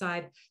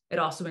dioxide. It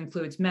also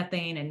includes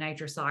methane and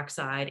nitrous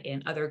oxide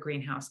and other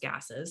greenhouse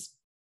gases.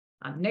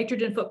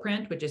 Nitrogen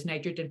footprint, which is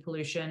nitrogen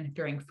pollution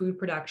during food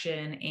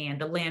production,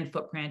 and the land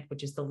footprint,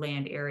 which is the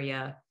land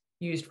area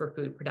used for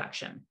food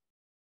production.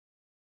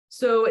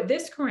 So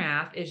this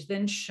graph is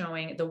then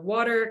showing the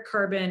water,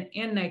 carbon,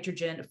 and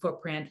nitrogen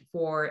footprint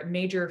for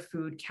major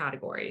food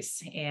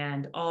categories,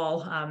 and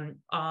all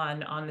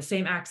on the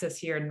same axis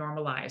here,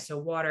 normalized. So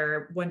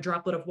water, 1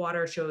 droplet of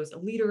water shows a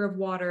liter of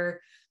water.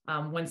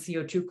 1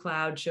 CO2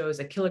 cloud shows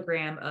a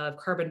kilogram of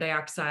carbon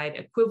dioxide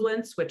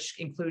equivalents, which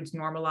includes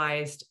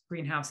normalized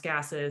greenhouse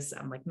gases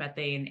like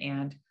methane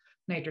and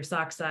nitrous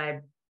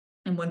oxide.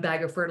 And 1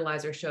 bag of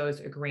fertilizer shows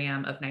a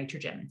gram of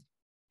nitrogen.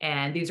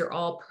 And these are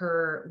all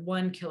per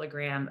 1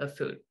 kilogram of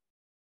food.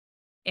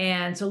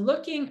 And so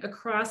looking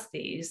across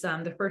these,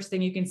 the first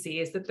thing you can see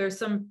is that there's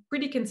some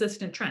pretty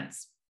consistent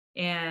trends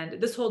And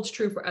this holds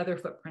true for other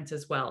footprints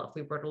as well. If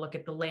we were to look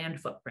at the land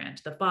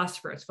footprint, the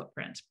phosphorus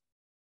footprint,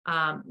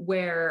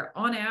 where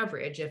on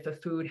average, if a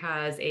food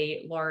has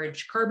a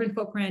large carbon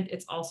footprint,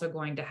 it's also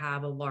going to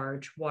have a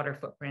large water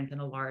footprint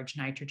and a large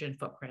nitrogen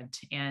footprint,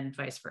 and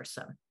vice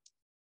versa,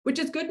 which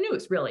is good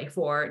news really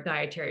for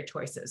dietary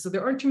choices. So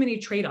there aren't too many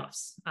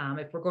trade-offs.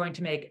 If we're going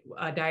to make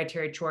a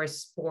dietary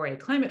choice for a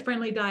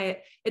climate-friendly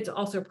diet, it's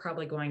also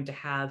probably going to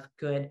have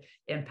good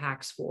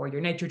impacts for your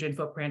nitrogen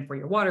footprint, for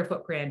your water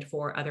footprint,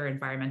 for other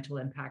environmental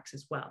impacts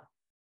as well.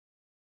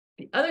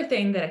 The other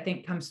thing that I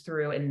think comes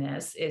through in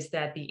this is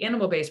that the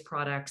animal-based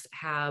products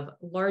have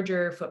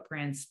larger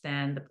footprints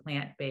than the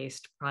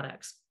plant-based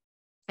products.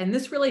 And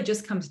this really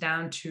just comes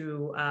down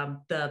to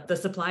the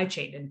supply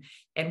chain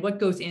and what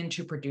goes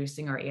into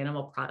producing our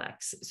animal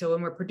products. So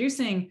when we're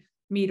producing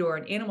meat or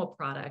an animal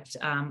product,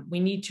 we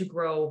need to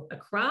grow a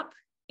crop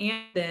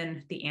and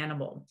then the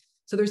animal.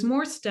 So there's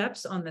more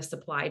steps on the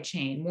supply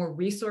chain, more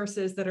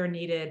resources that are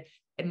needed,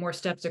 and more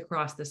steps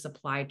across the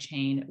supply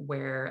chain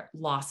where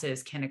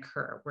losses can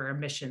occur, where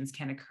emissions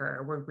can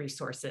occur, where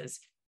resources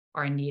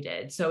are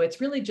needed. So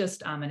it's really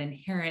just an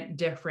inherent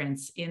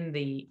difference in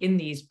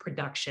these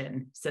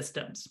production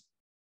systems.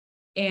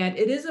 And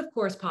it is, of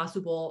course,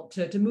 possible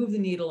to move the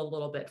needle a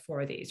little bit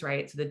for these,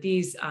 right? So that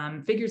these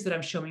figures that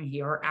I'm showing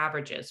here are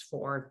averages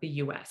for the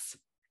US,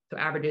 so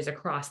averages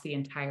across the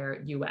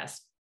entire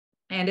US.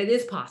 And it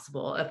is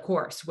possible, of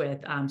course,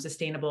 with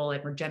sustainable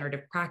and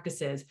regenerative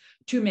practices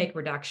to make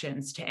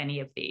reductions to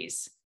any of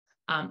these.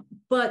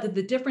 But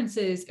the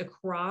differences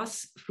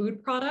across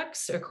food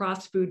products,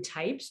 across food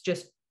types,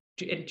 just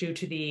due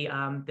to the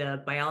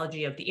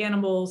biology of the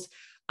animals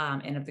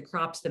and of the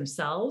crops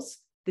themselves,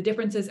 the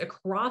differences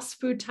across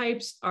food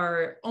types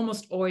are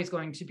almost always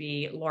going to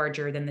be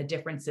larger than the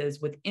differences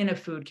within a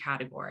food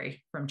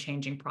category from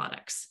changing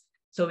products.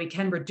 So we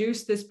can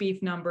reduce this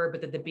beef number,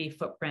 but that the beef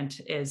footprint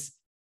is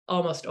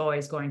almost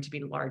always going to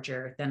be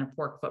larger than a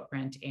pork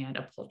footprint and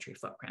a poultry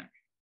footprint.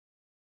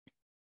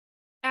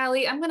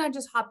 Allie, I'm going to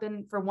just hop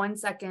in for 1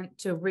 second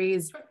to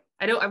raise,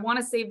 I want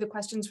to save the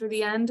questions for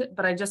the end,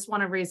 but I just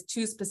want to raise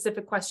 2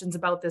 specific questions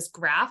about this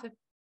graph,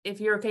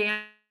 if you're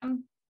okay.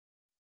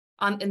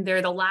 And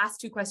they're the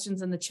last 2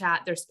 questions in the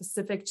chat. They're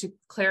specific to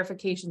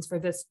clarifications for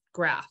this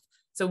graph.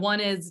 So one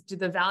is, do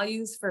the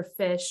values for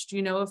fish, do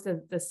you know if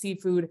the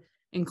seafood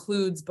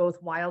includes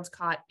both wild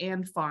caught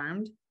and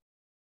farmed?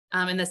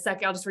 And the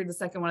second, I'll just read the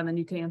second one and then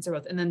you can answer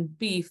both. And then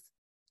beef,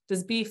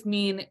 does beef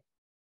mean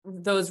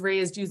those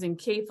raised using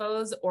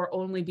CAFOs or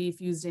only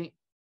beef using,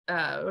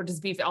 or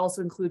does beef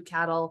also include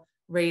cattle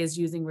raised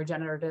using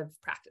regenerative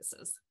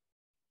practices?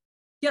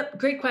 Yep,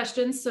 great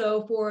question.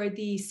 So for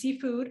the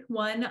seafood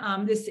one,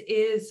 this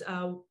is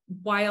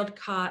wild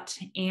caught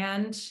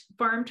and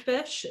farmed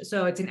fish.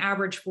 So it's an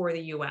average for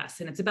the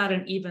US, and it's about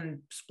an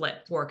even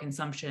split for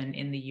consumption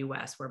in the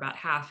US, where about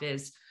half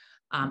is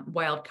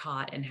wild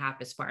caught and half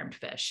is farmed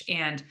fish.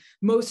 And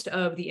most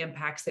of the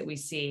impacts that we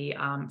see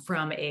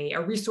from a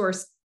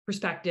resource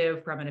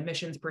perspective, from an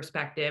emissions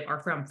perspective, are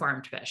from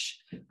farmed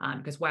fish,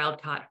 because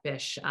wild caught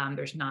fish,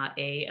 there's not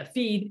a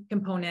feed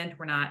component.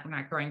 We're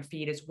not growing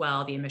feed as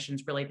well. The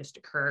emissions really just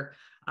occur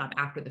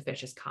after the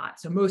fish is caught.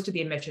 So most of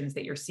the emissions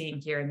that you're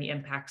seeing here and the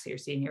impacts that you're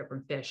seeing here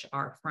from fish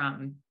are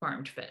from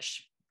farmed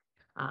fish,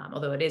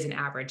 although it is an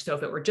average. So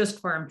if it were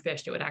just farmed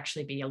fish, it would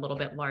actually be a little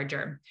bit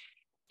larger.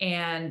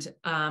 And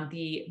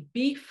the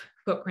beef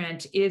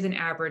footprint is an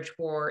average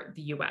for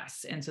the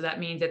US. And so that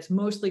means it's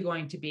mostly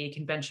going to be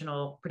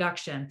conventional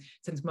production,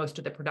 since most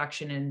of the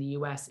production in the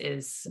US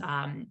is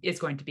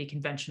going to be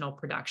conventional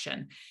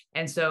production.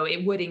 And so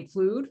it would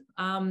include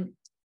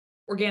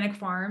organic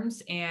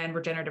farms and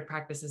regenerative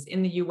practices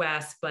in the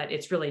US, but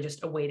it's really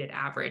just a weighted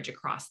average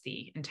across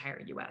the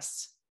entire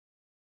US.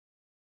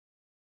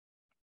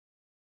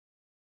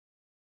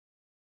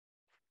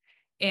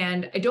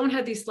 And I don't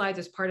have these slides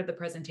as part of the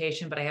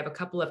presentation, but I have a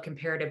couple of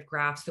comparative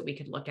graphs that we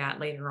could look at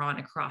later on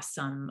across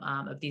some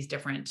of these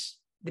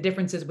the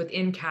differences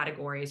within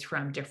categories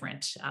from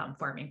different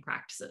farming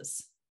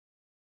practices.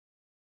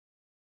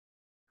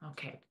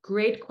 Okay,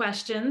 great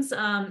questions.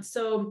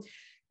 So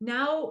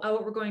now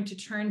what we're going to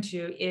turn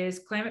to is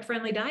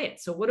climate-friendly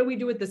diets. So what do we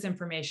do with this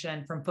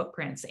information from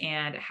footprints,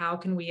 and how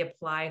can we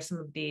apply some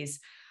of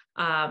these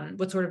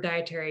what sort of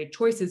dietary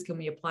choices can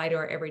we apply to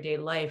our everyday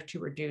life to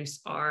reduce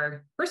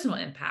our personal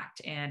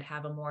impact and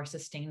have a more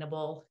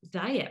sustainable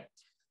diet?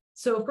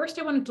 So first,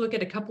 I wanted to look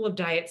at a couple of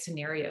diet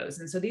scenarios.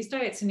 And so these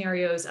diet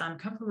scenarios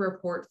come from a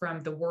report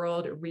from the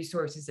World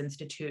Resources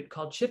Institute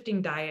called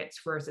Shifting Diets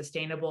for a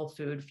Sustainable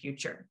Food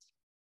Future.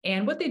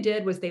 And what they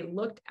did was they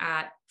looked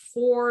at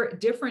 4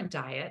 different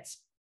diets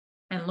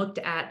and looked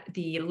at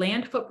the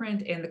land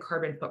footprint and the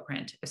carbon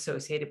footprint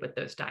associated with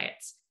those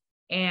diets.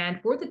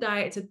 And for the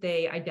diets that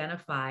they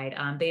identified,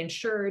 they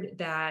ensured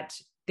that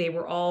they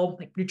were all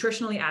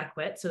nutritionally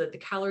adequate, so that the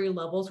calorie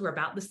levels were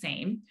about the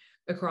same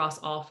across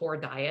all 4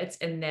 diets,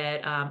 and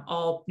that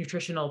all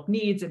nutritional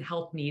needs and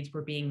health needs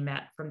were being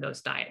met from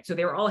those diets. So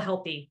they were all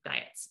healthy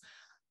diets.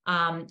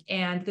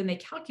 And then they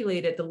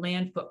calculated the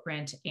land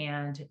footprint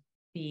and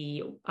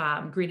the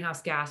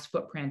greenhouse gas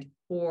footprint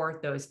for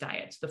those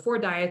diets. The 4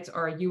 diets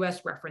are a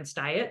US reference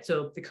diet,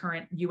 so the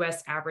current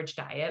US average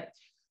diet,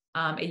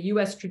 a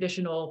US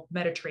traditional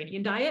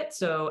Mediterranean diet,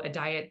 so a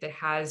diet that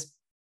has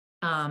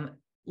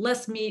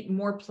less meat,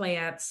 more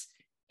plants,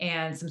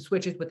 and some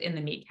switches within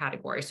the meat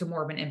category, so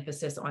more of an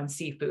emphasis on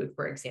seafood,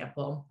 for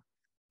example.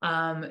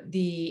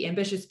 The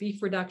ambitious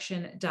beef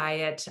reduction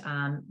diet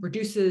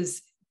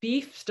reduces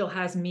beef, still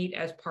has meat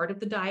as part of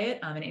the diet,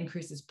 and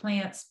increases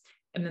plants.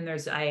 And then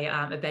there's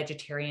a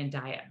vegetarian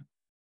diet.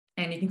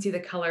 And you can see the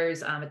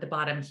colors at the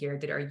bottom here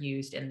that are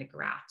used in the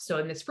graph. So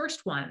in this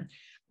first one,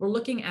 we're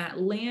looking at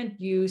land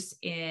use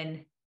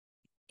in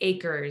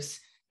acres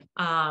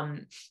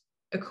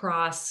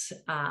across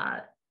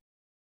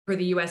for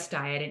the US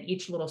diet, and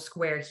each little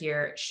square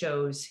here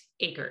shows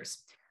acres.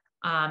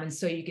 And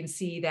so you can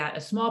see that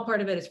a small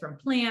part of it is from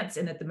plants,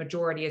 and that the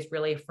majority is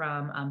really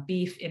from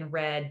beef in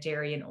red,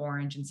 dairy in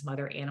orange, and some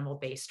other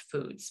animal-based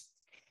foods.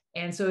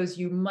 And so as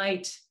you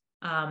might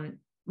have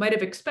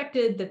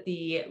expected, that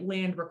the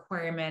land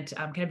requirement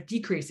kind of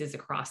decreases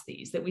across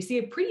these, that we see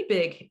a pretty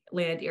big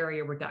land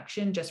area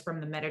reduction just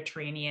from the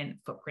Mediterranean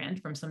footprint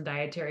from some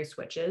dietary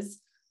switches,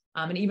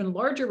 an even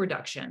larger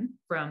reduction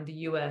from the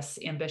US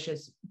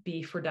ambitious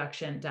beef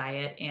reduction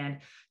diet, and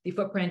the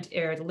footprint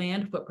or the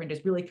land footprint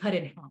is really cut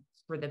in half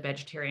for the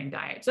vegetarian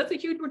diet. So that's a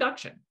huge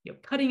reduction,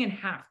 cutting in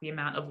half the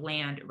amount of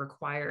land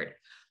required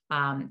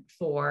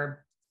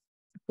for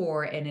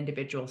an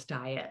individual's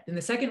diet. And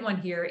the second one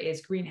here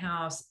is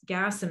greenhouse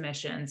gas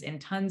emissions in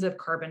tons of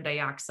carbon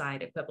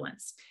dioxide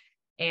equivalents.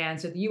 And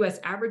so the US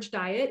average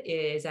diet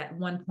is at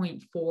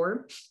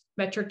 1.4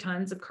 metric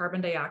tons of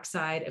carbon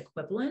dioxide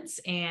equivalents.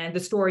 And the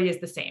story is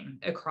the same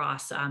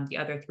across the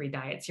other 3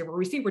 diets here, where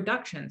we see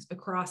reductions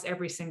across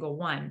every single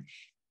one.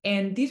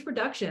 And these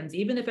reductions,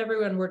 even if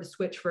everyone were to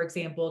switch, for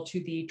example, to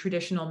the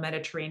traditional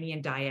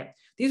Mediterranean diet,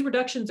 these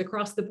reductions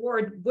across the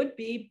board would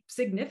be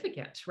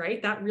significant,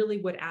 right? That really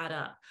would add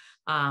up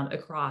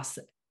across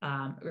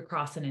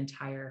an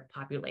entire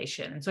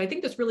population. And so I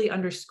think this really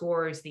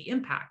underscores the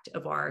impact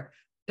of our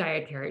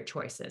dietary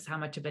choices, how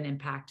much of an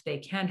impact they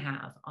can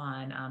have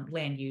on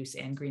land use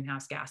and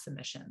greenhouse gas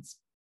emissions.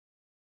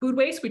 Food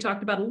waste, we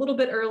talked about a little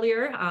bit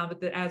earlier,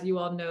 but as you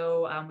all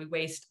know, we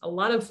waste a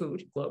lot of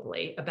food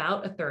globally,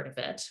 about 1/3 of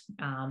it.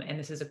 And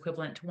this is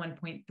equivalent to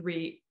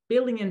 1.3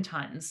 billion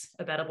tons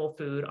of edible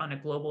food on a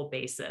global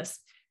basis.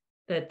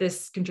 That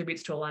this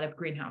contributes to a lot of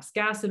greenhouse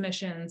gas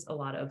emissions, a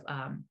lot of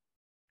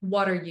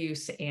water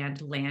use and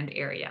land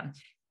area.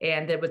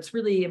 And that what's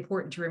really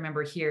important to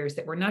remember here is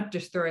that we're not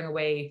just throwing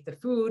away the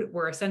food,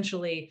 we're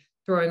essentially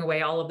throwing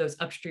away all of those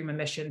upstream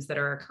emissions that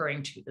are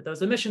occurring too, that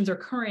those emissions are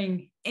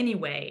occurring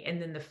anyway, and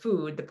then the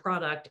food, the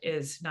product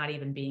is not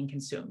even being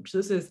consumed. So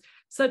this is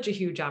such a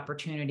huge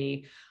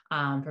opportunity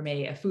from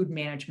a food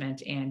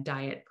management and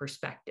diet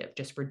perspective,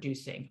 just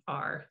reducing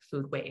our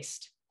food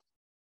waste.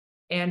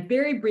 And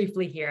very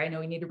briefly here, I know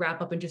we need to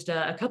wrap up in just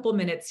a couple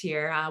minutes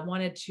here. I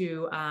wanted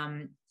to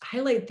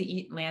highlight the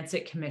Eat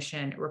Lancet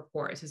Commission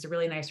report. This is a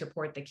really nice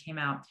report that came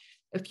out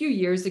a few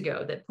years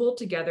ago that pulled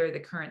together the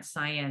current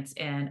science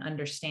and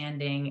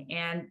understanding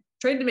and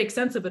tried to make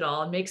sense of it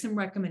all and make some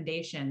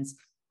recommendations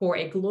for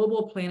a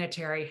global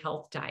planetary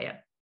health diet.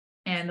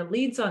 And the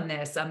leads on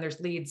this,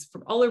 there's leads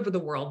from all over the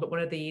world, but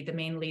one of the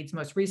main leads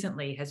most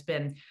recently has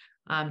been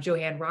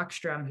Johan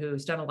Rockström,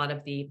 who's done a lot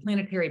of the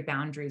planetary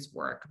boundaries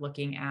work,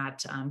 looking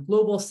at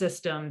global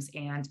systems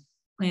and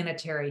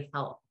planetary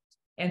health.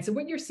 And so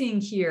what you're seeing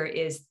here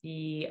is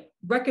the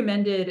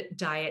recommended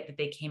diet that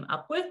they came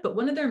up with, but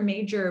one of their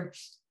major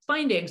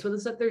findings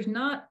was that there's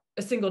not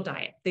a single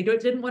diet. They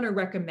didn't want to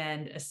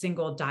recommend a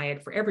single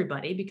diet for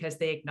everybody because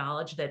they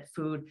acknowledge that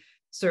food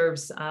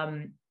serves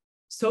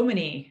so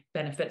many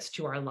benefits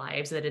to our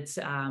lives that it's,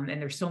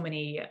 and there's so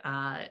many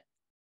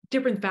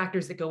different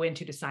factors that go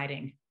into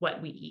deciding what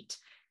we eat.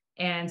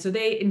 And so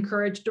they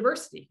encourage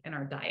diversity in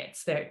our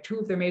diets. Two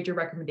of their major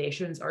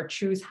recommendations are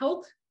choose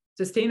health,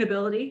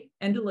 sustainability,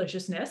 and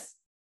deliciousness.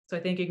 So I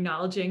think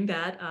acknowledging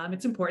that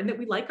it's important that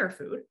we like our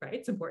food, right?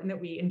 It's important that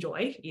we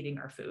enjoy eating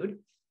our food,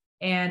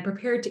 and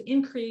prepared to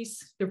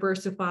increase,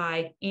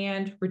 diversify,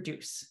 and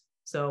reduce.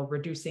 So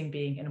reducing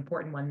being an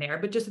important one there,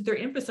 but just that they're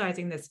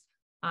emphasizing this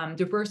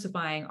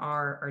diversifying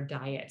our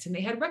diets. And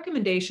they had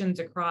recommendations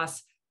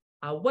across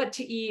what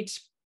to eat,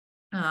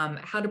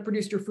 how to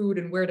produce your food,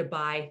 and where to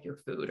buy your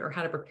food, or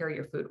how to prepare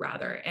your food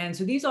rather. And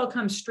so these all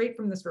come straight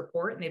from this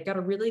report, and they've got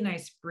a really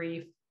nice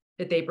brief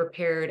that they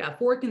prepared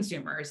for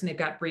consumers. And they've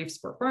got briefs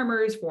for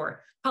farmers,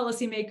 for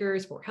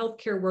policymakers, for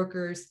healthcare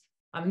workers.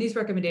 These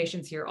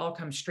recommendations here all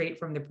come straight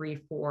from the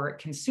brief for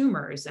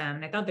consumers.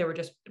 And I thought they were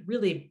just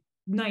really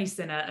nice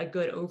and a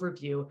good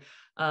overview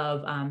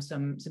of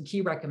some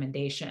key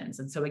recommendations.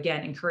 And so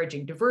again,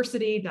 encouraging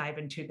diversity, dive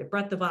into the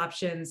breadth of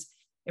options,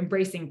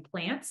 embracing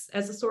plants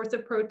as a source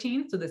of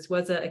protein. So this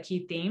was a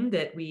key theme,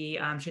 that we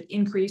should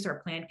increase our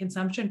plant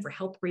consumption for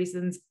health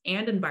reasons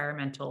and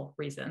environmental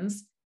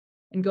reasons,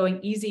 and going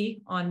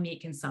easy on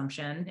meat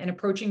consumption and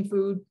approaching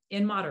food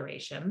in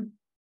moderation.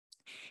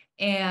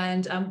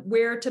 and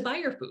where to buy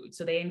your food.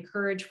 So they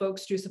encourage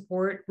folks to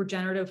support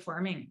regenerative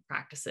farming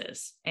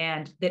practices,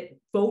 and that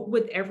vote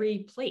with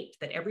every plate,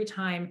 that every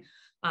time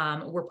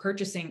we're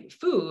purchasing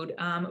food,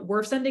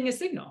 we're sending a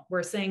signal.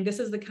 We're saying this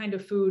is the kind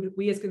of food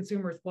we as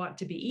consumers want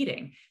to be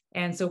eating.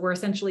 And so we're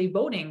essentially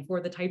voting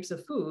for the types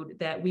of food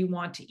that we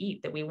want to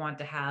eat, that we want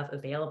to have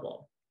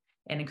available,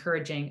 and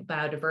encouraging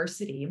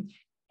biodiversity.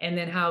 And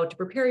then how to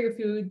prepare your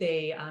food.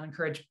 They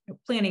encourage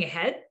planning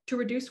ahead to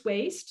reduce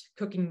waste,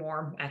 cooking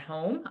more at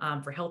home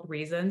for health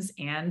reasons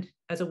and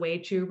as a way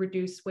to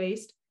reduce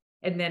waste.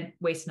 And then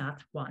waste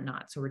not, want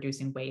not. So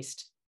reducing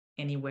waste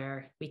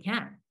anywhere we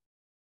can.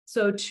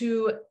 So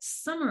to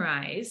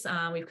summarize,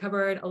 we've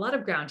covered a lot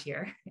of ground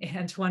here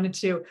and wanted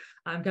to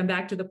come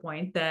back to the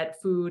point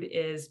that food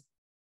is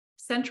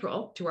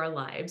central to our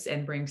lives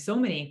and brings so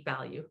many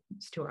values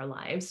to our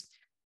lives.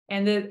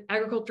 And that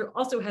agriculture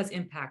also has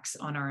impacts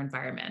on our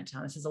environment.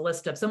 This is a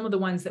list of some of the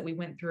ones that we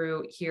went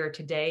through here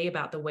today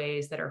about the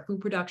ways that our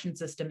food production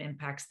system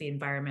impacts the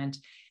environment.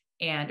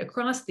 And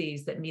across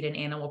these, that meat and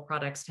animal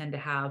products tend to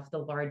have the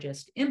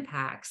largest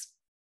impacts.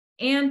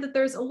 And that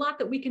there's a lot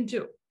that we can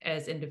do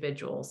as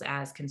individuals,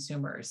 as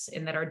consumers,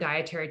 and that our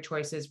dietary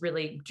choices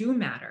really do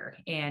matter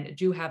and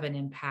do have an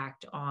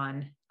impact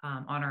on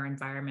our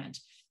environment.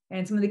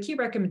 And some of the key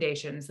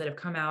recommendations that have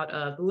come out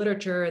of the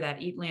literature,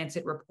 that Eat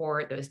Lancet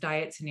report, those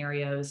diet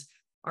scenarios,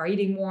 are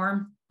eating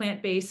more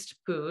plant-based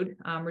food,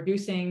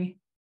 reducing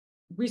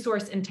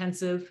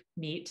resource-intensive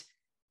meat,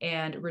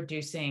 and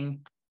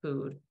reducing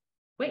food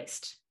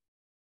waste.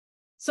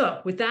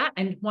 So with that,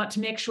 I want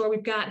to make sure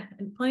we've got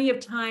plenty of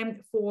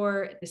time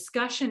for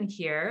discussion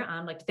here.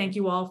 I'd like to thank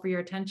you all for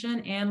your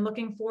attention and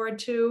looking forward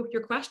to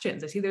your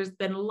questions. I see there's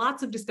been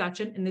lots of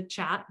discussion in the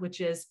chat, which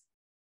is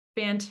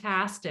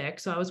fantastic.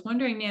 So I was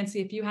wondering,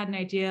 Nancy, if you had an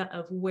idea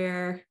of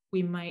where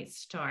we might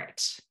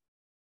start.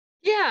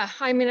 Yeah,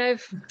 I mean,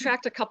 I've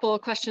tracked a couple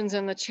of questions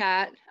in the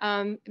chat.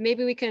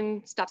 Maybe we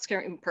can stop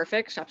sharing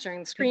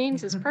the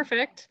screens is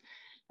perfect.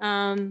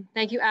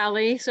 Thank you,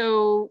 Allie.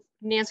 So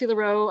Nancy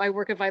LaRowe, I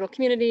work at Vital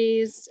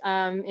Communities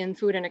in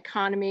food and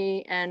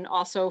economy, and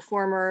also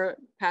former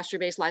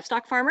pasture-based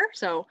livestock farmer.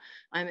 So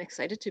I'm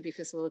excited to be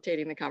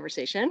facilitating the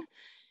conversation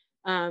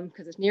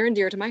because it's near and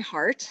dear to my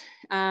heart.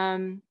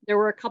 There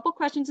were a couple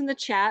questions in the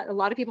chat. A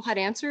lot of people had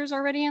answers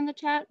already in the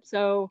chat.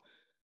 So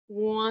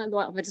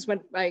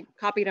I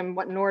copied them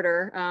in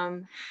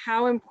order.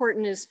 How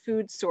important is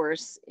food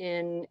source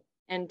in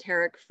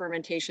enteric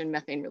fermentation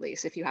methane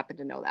release, if you happen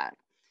to know that?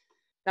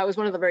 That was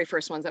one of the very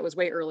first ones. That was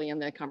way early in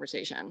the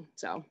conversation.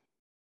 So,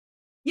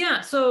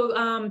 yeah,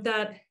 so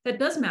that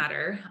does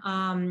matter.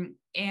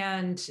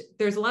 And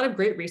there's a lot of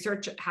great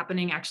research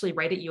happening actually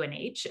right at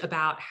UNH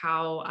about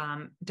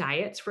how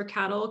diets for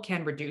cattle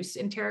can reduce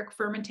enteric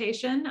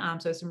fermentation.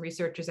 So some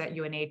researchers at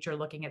UNH are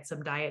looking at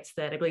some diets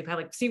that I believe have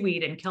like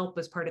seaweed and kelp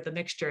as part of the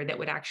mixture that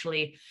would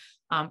actually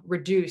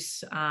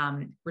reduce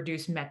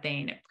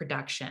methane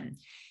production.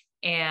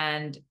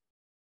 And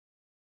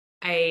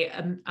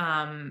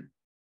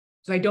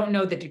so I don't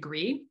know the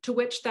degree to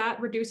which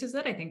that reduces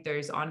it. I think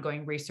there's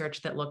ongoing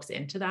research that looks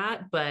into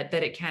that, but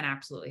that it can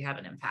absolutely have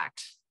an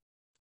impact.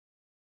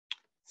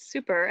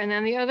 Super. And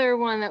then the other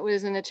one that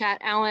was in the chat,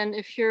 Alan,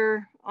 if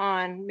you're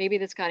on, maybe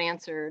this got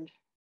answered.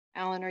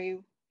 Alan,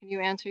 can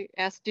you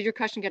did your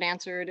question get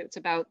answered? It's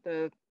about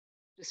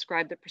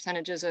describe the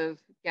percentages of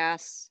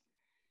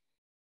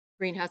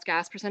greenhouse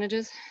gas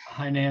percentages.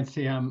 Hi,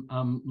 Nancy.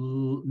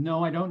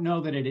 No, I don't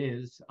know that it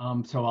is.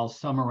 So I'll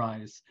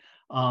summarize.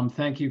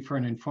 Thank you for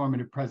an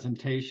informative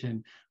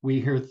presentation. We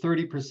hear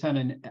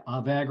 30%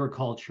 of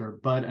agriculture,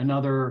 but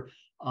another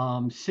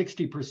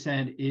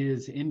 60%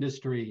 is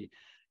industry.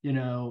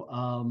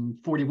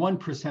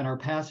 41% are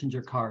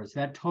passenger cars.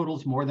 That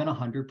totals more than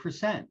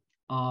 100%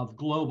 of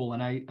global.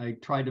 And I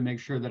tried to make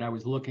sure that I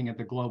was looking at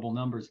the global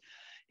numbers.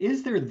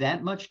 Is there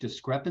that much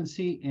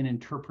discrepancy in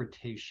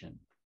interpretation?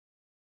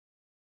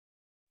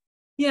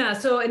 Yeah,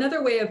 so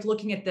another way of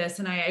looking at this,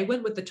 and I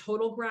went with the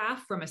total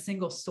graph from a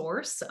single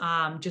source,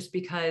 just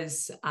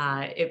because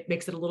it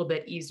makes it a little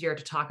bit easier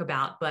to talk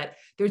about, but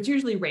there's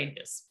usually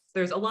ranges.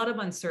 There's a lot of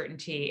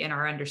uncertainty in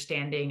our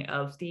understanding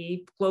of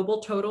the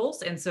global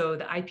totals. And so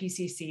the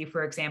IPCC,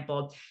 for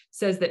example,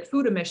 says that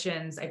food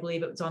emissions, I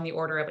believe it was on the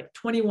order of like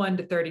 21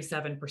 to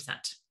 37%.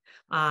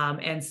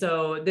 And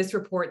so this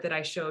report that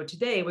I showed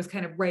today was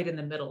kind of right in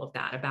the middle of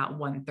that, about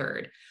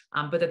 1/3,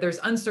 but that there's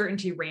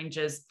uncertainty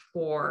ranges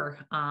for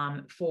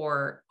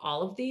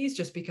all of these,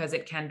 just because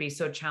it can be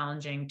so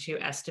challenging to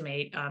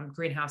estimate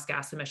greenhouse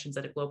gas emissions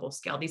at a global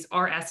scale. These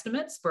are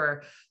estimates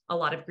for a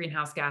lot of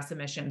greenhouse gas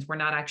emissions. We're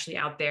not actually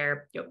out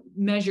there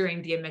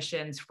measuring the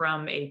emissions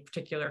from a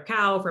particular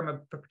cow, from a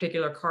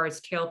particular car's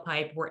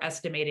tailpipe. We're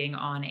estimating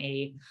on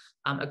a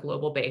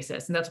global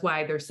basis. And that's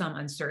why there's some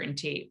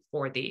uncertainty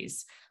for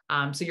these.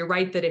 So you're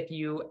right that if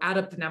you add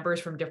up the numbers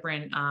from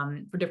different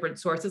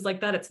sources like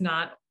that,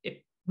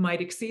 it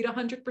might exceed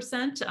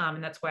 100%.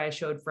 And that's why I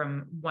showed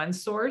from one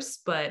source,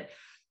 but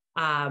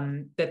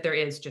that there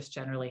is just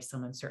generally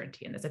some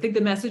uncertainty in this. I think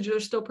the messages are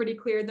still pretty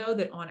clear, though,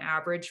 that on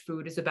average,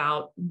 food is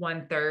about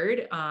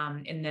 1/3,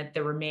 and that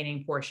the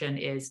remaining portion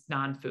is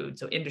non-food,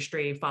 so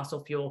industry,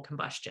 fossil fuel,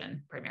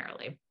 combustion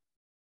primarily.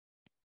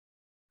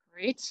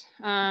 Great.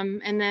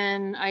 And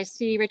then I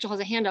see Rachel has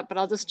a hand up, but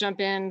I'll just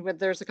jump in with,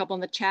 there's a couple in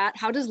the chat.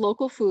 How does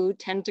local food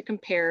tend to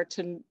compare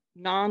to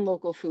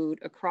non-local food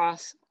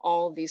across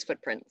all of these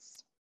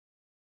footprints?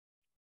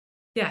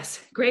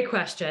 Yes, great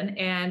question.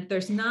 And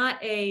there's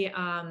not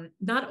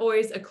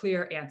always a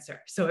clear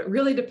answer. So it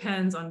really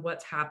depends on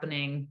what's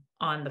happening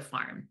on the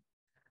farm.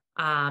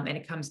 And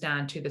it comes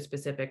down to the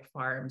specific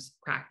farm's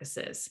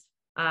practices.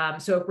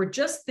 So if we're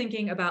just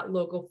thinking about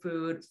local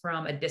food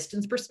from a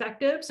distance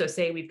perspective, so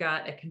say we've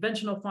got a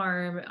conventional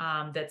farm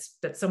that's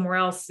somewhere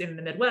else in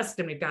the Midwest,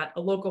 and we've got a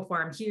local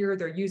farm here,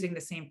 they're using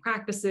the same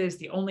practices.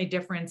 The only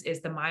difference is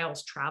the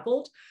miles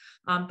traveled.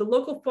 The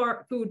local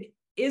food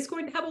is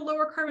going to have a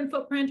lower carbon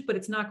footprint, but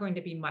it's not going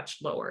to be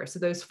much lower. So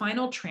those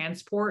final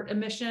transport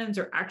emissions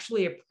are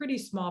actually a pretty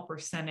small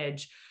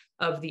percentage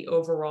of the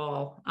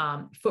overall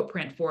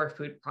footprint for a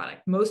food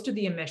product. Most of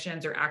the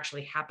emissions are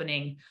actually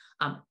happening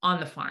on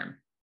the farm,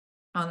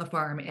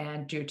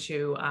 and due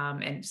to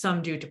and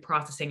some due to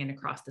processing and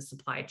across the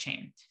supply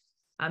chain.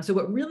 So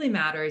what really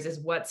matters is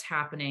what's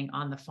happening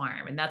on the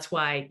farm, and that's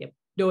why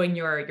knowing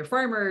your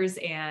farmers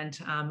and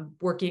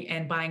working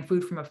and buying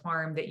food from a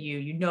farm that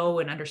you know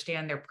and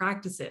understand their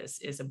practices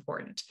is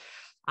important.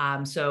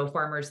 So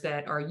farmers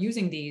that are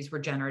using these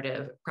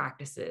regenerative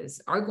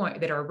practices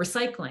that are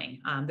recycling,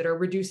 that are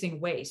reducing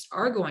waste,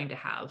 are going to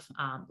have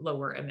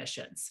lower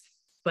emissions.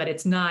 But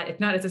it's not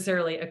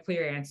necessarily a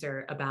clear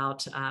answer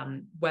about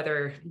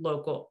whether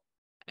local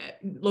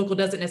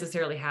doesn't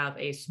necessarily have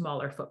a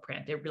smaller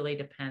footprint. It really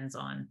depends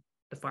on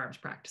the farm's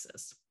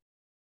practices.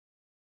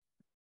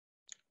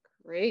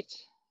 Great.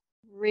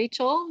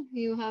 Rachel,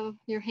 you have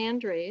your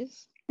hand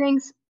raised.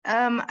 Thanks.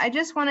 I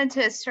just wanted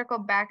to circle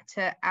back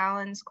to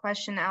Alan's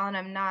question. Alan,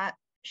 I'm not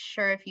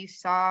sure if you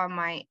saw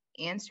my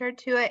answer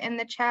to it in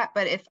the chat,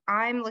 but if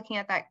I'm looking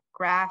at that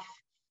graph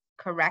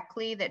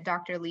correctly that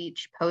Dr.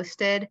 Leach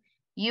posted,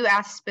 you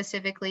asked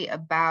specifically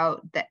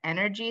about the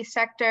energy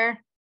sector.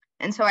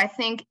 And so I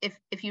think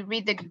if you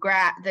read the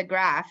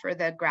graph or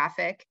the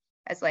graphic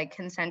as like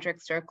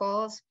concentric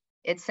circles,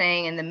 it's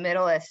saying in the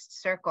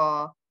middleest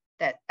circle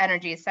that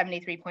energy is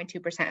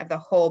 73.2% of the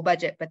whole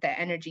budget, but the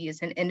energy is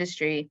in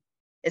industry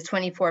is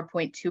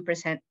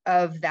 24.2%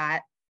 of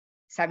that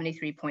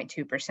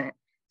 73.2%.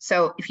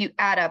 So if you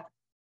add up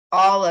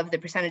all of the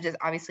percentages,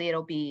 obviously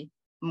it'll be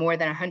more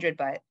than 100,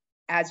 but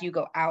as you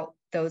go out,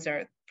 those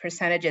are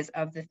percentages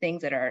of the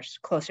things that are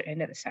closer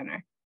into the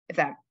center, if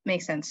that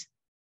makes sense.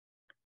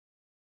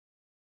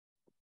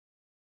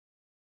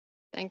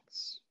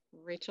 Thanks,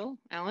 Rachel.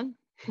 Alan?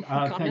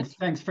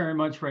 Thanks very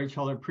much,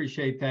 Rachel. I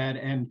appreciate that.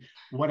 And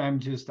what I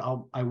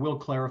will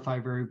clarify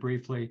very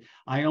briefly.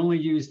 I only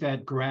use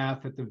that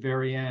graph at the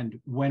very end.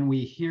 When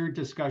we hear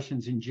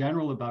discussions in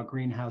general about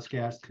greenhouse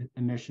gas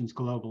emissions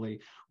globally,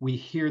 we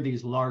hear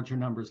these larger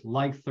numbers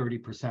like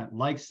 30%,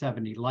 like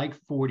 70, like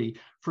 40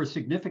 for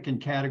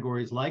significant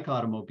categories like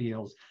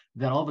automobiles,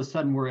 that all of a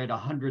sudden we're at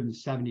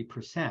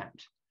 170%.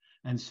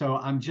 And so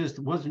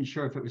wasn't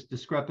sure if it was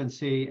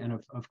discrepancy. And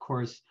of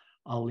course,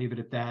 I'll leave it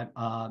at that.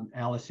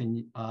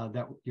 Allison,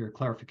 that your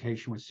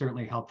clarification was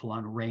certainly helpful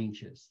on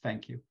ranges.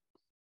 Thank you.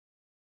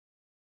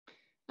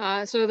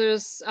 So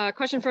there's a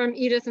question from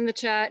Edith in the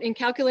chat. In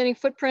calculating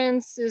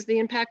footprints, is the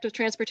impact of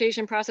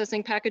transportation,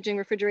 processing, packaging,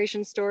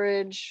 refrigeration,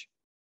 storage,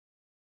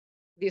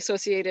 the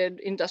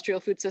associated industrial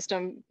food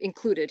system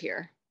included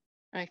here?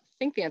 I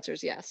think the answer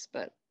is yes,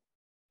 but.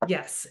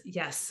 Yes.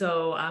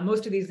 So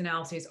most of these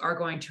analyses are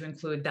going to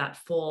include that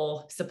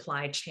full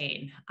supply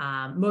chain.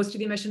 Most of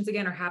the emissions,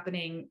 again, are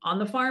happening on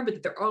the farm,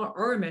 but there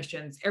are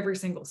emissions every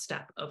single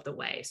step of the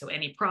way. So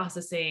any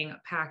processing,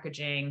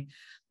 packaging,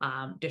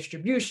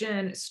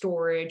 distribution,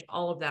 storage,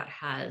 all of that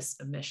has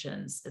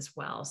emissions as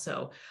well.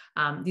 So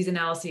these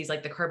analyses,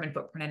 like the carbon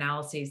footprint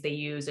analyses, they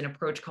use an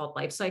approach called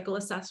life cycle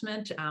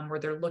assessment, where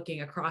they're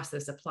looking across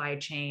the supply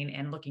chain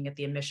and looking at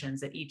the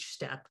emissions at each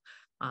step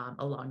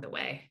along the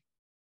way.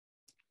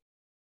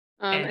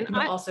 And I'm just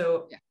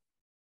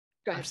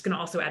going to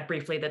also add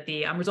briefly that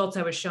the results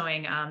I was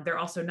showing, they're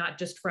also not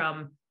just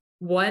from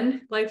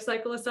one life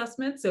cycle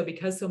assessment. So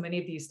because so many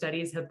of these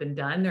studies have been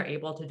done, they're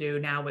able to do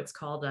now what's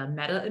called a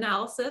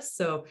meta-analysis.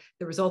 So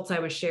the results I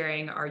was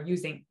sharing are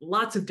using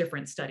lots of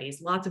different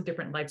studies, lots of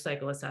different life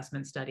cycle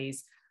assessment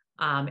studies,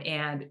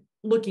 and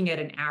looking at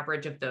an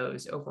average of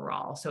those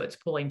overall. So it's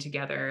pulling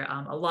together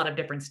a lot of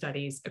different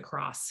studies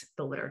across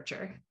the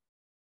literature.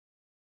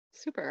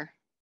 Super.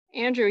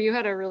 Andrew, you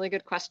had a really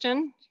good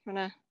question. You want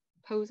to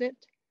pose it?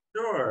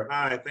 Sure.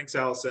 Hi. Thanks,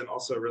 Allison.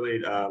 Also, really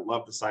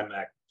love the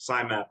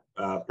SciMap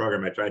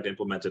program. I tried to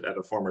implement it at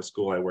a former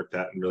school I worked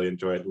at and really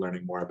enjoyed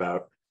learning more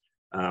about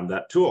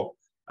that tool.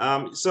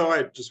 So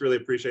I just really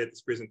appreciate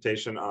this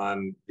presentation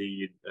on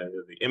the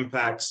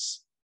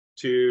impacts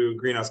to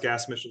greenhouse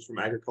gas emissions from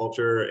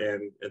agriculture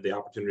and the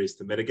opportunities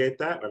to mitigate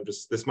that.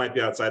 This might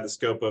be outside the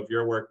scope of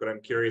your work, but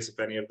I'm curious if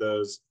any of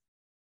those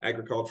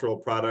agricultural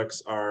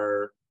products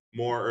are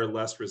more or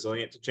less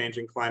resilient to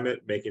changing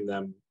climate, making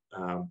them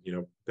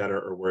better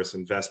or worse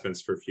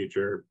investments for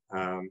future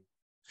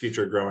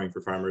growing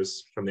for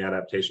farmers from the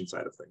adaptation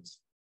side of things?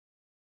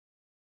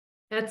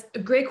 That's a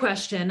great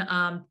question.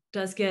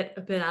 Does get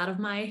a bit out of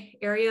my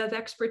area of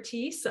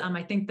expertise.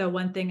 I think the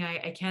one thing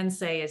I can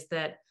say is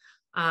that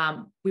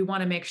we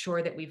want to make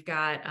sure that we've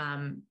got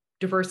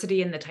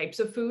diversity in the types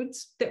of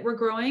foods that we're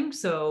growing.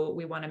 So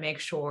we want to make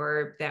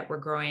sure that we're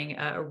growing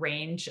a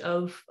range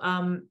of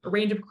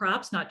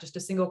crops, not just a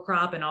single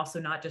crop, and also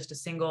not just a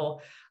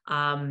single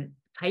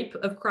type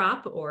of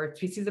crop or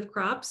species of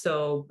crop.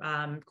 So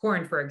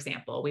corn, for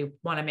example, we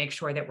want to make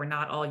sure that we're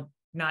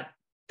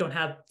don't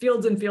have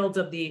fields and fields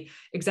of the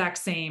exact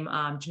same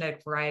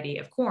genetic variety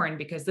of corn,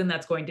 because then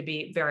that's going to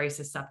be very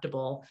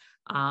susceptible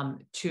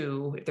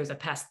to, if there's a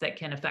pest that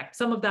can affect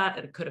some of that,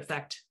 it could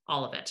affect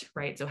all of it,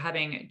 right? So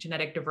having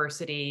genetic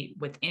diversity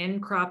within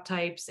crop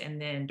types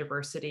and then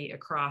diversity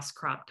across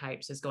crop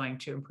types is going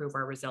to improve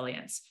our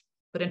resilience.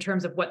 But in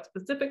terms of what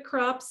specific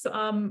crops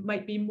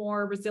might be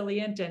more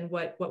resilient and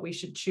what we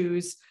should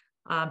choose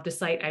to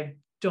cite, I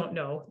don't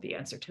know the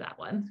answer to that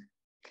one.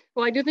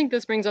 Well, I do think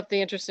this brings up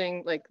the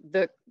interesting, like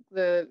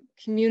the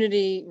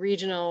community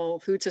regional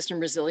food system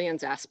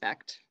resilience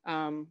aspect.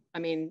 I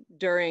mean,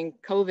 during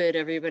COVID,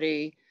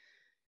 everybody,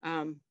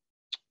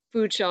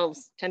 food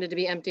shelves tended to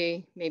be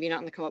empty, maybe not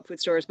in the co-op food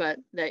stores, but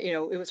that,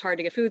 it was hard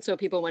to get food. So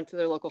people went to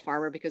their local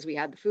farmer because we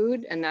had the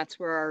food, and that's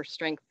where our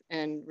strength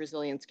and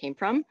resilience came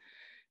from.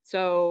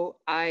 So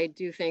I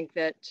do think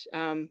that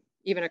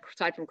even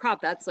aside from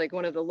crop, that's like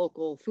one of the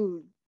local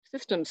food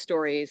system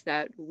stories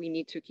that we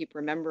need to keep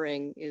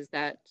remembering, is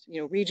that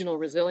regional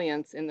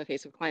resilience in the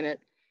face of climate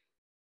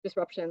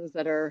disruptions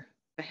that are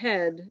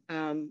ahead.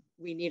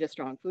 We need a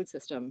strong food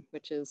system,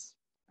 which is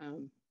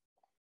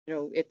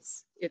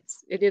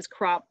it is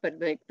crop, but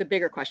the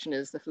bigger question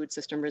is the food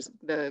system,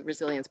 the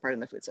resilience part in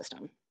the food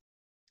system.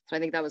 So I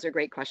think that was a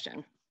great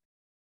question.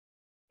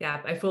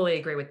 Yeah, I fully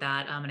agree with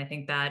that. And I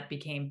think that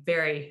became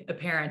very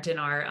apparent in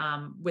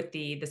our with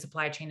the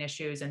supply chain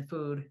issues and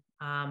food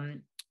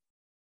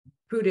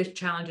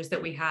challenges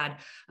that we had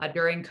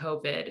during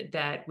COVID,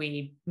 that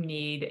we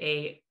need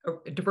a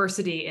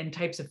diversity in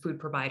types of food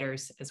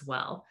providers as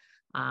well.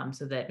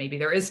 So that maybe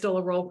there is still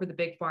a role for the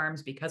big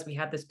farms because we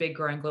have this big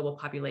growing global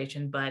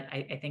population, but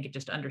I think it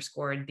just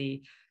underscored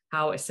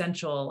how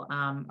essential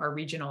our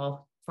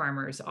regional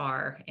farmers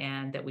are,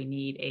 and that we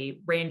need a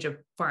range of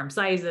farm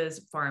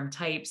sizes, farm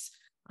types,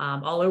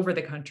 all over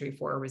the country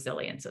for a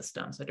resilient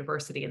system. So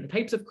diversity in the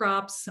types of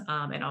crops,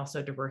 and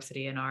also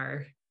diversity in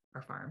our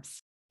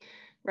farms.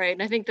 Right,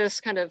 and I think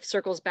this kind of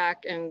circles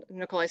back, and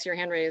Nicole, I see your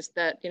hand raised,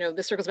 that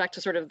this circles back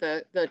to sort of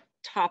the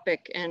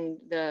topic, and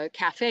the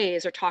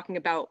cafes are talking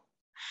about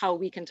how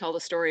we can tell the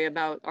story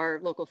about our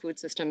local food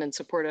system and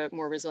support a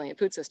more resilient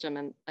food system.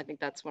 And I think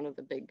that's one of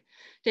the big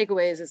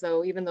takeaways, is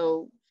though even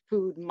though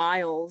food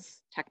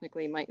miles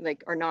technically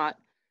are not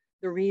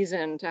the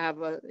reason to have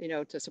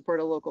to support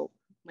a local,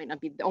 might not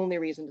be the only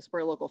reason to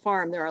support a local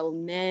farm, there are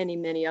many,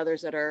 many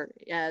others that are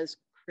as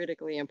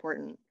critically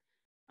important.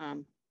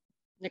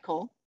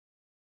 Nicole?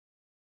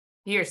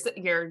 You're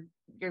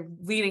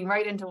leading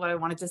right into what I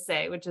wanted to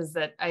say, which is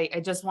that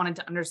I just wanted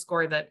to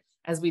underscore that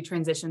as we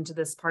transition to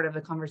this part of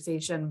the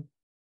conversation,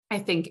 I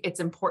think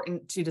it's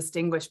important to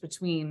distinguish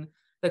between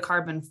the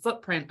carbon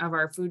footprint of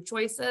our food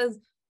choices,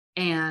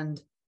 and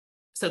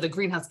so the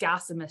greenhouse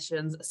gas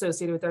emissions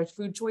associated with our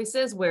food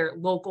choices, where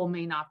local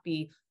may not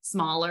be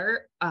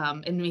smaller,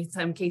 in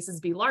some cases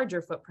be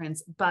larger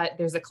footprints, but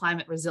there's a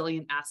climate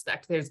resilient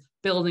aspect. There's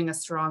building a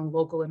strong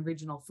local and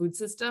regional food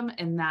system,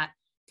 and that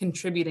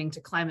contributing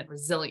to climate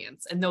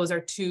resilience. And those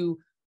are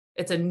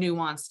it's a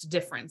nuanced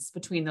difference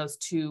between those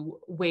two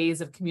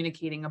ways of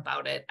communicating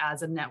about it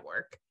as a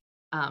network.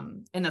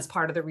 And that's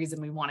part of the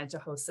reason we wanted to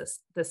host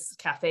this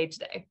cafe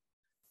today.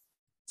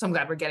 So I'm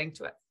glad we're getting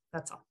to it.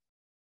 That's all.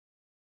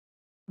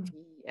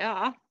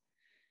 Yeah.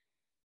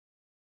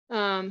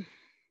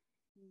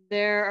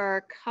 There are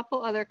a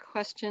couple other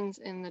questions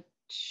in the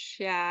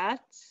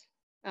chat.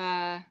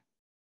 The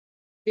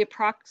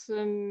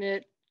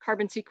approximate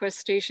carbon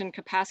sequestration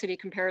capacity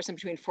comparison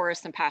between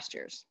forests and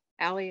pastures.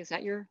 Allie, is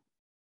that your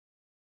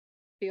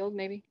field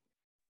maybe?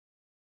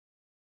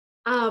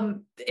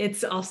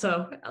 It's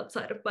also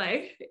outside of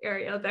my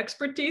area of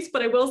expertise,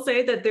 but I will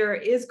say that there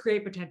is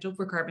great potential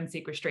for carbon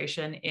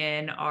sequestration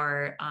in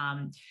our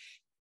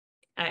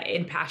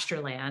in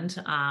pasture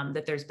land,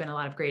 that there's been a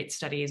lot of great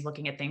studies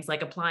looking at things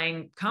like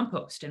applying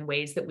compost and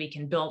ways that we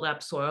can build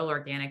up soil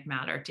organic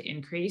matter to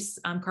increase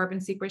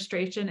carbon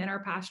sequestration in our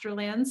pasture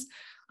lands.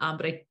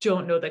 But I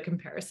don't know the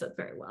comparison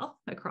very well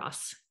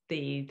across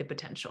the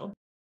potential.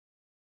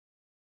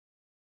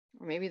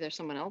 Or maybe there's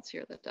someone else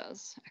here that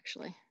does,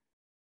 actually.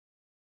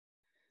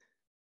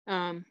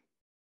 Are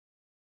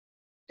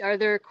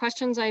there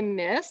questions I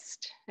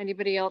missed?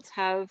 Anybody else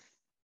have?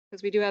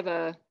 Because we do have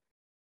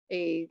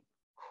a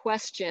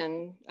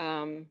question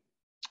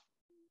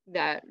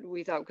that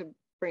we thought could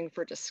bring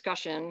for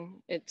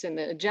discussion. It's in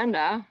the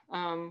agenda,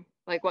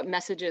 but Like what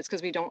messages,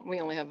 because we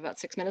only have about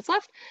 6 minutes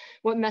left.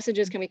 What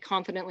messages can we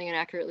confidently and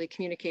accurately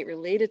communicate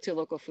related to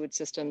local food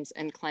systems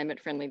and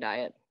climate-friendly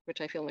diet,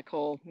 which I feel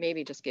Nicole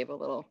maybe just gave a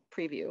little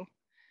preview.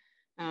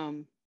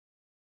 Alan?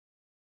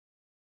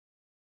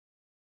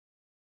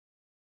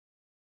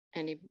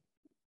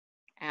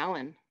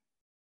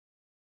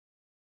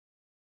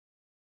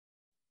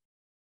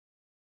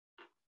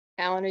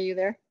 Alan, are you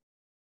there?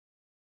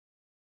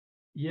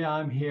 Yeah,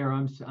 I'm here.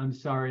 I'm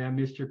sorry, I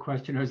missed your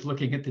question. I was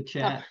looking at the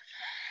chat.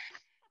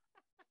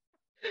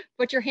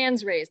 But your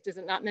hand's raised. Is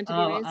it not meant to be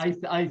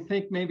raised? I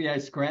think maybe I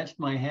scratched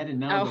my head and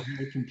now Oh.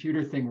 the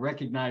computer thing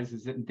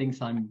recognizes it and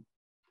thinks I'll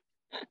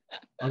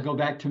go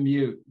back to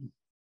mute.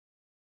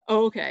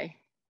 Okay.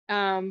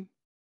 I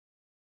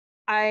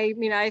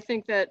mean, I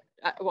think that,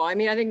 I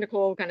think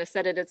Nicole kind of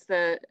said it. It's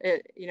the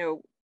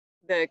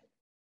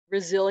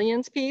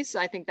resilience piece.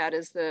 I think that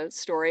is the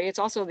story. It's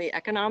also the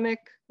economic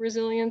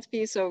resilience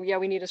piece. So yeah,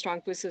 we need a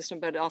strong food system,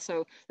 but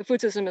also the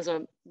food system is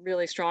a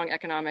really strong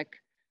economic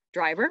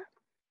driver.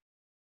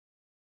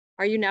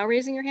 Are you now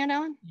raising your hand,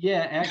 Alan?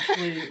 Yeah,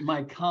 actually,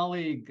 my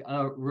colleague,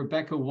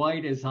 Rebecca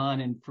White is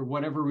on, and for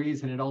whatever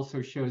reason, it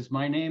also shows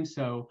my name.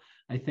 So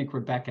I think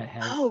Rebecca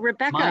has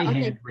my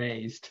hand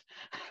raised.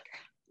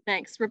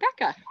 Thanks,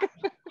 Rebecca.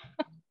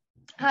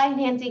 Hi,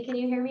 Nancy, can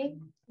you hear me?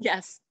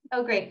 Yes.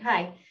 Oh, great,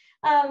 hi.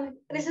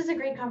 This is a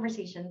great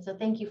conversation, so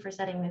thank you for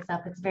setting this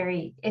up. It's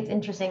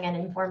interesting and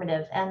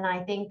informative. And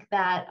I think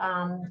that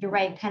you're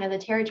right, kind of the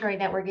territory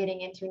that we're getting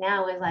into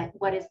now is like,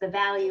 what is the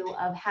value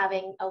of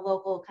having a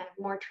local kind of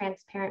more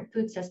transparent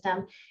food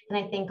system?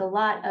 And I think a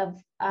lot of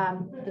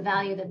the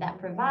value that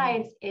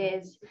provides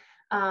is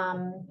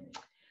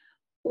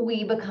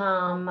we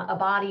become a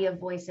body of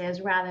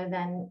voices rather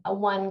than a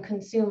one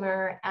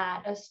consumer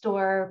at a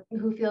store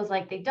who feels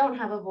like they don't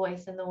have a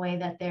voice in the way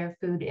that their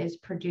food is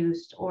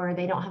produced, or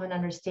they don't have an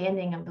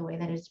understanding of the way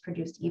that it's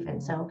produced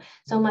even. So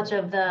much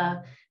of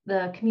the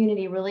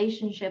community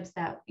relationships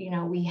that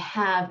we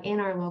have in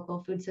our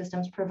local food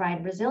systems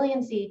provide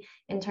resiliency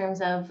in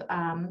terms of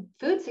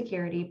food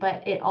security,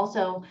 but it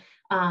also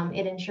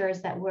it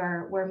ensures that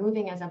we're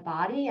moving as a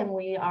body and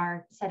we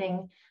are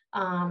setting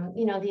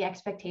the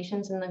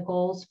expectations and the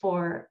goals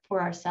for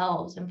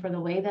ourselves and for the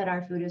way that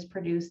our food is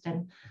produced.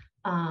 And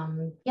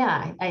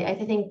I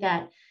think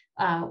that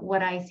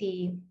what I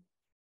see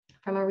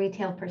from a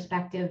retail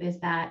perspective is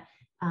that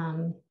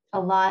a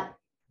lot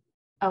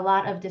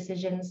of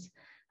decisions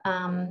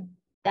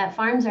that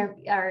farms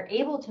are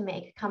able to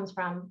make comes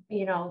from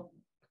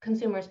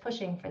consumers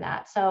pushing for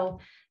that. So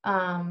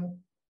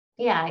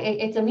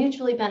it's a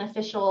mutually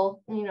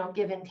beneficial,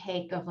 give and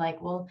take of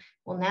like, well,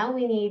 now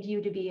we need you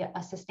to be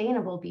a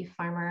sustainable beef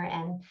farmer,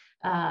 and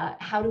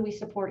how do we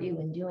support you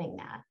in doing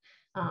that?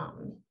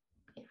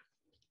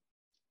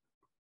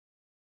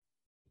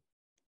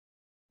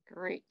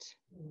 Great.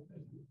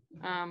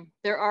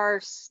 There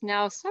are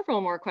now several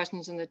more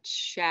questions in the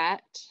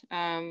chat.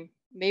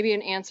 Maybe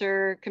an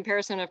answer: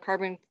 comparison of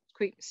carbon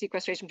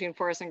sequestration between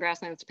forests and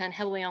grasslands depend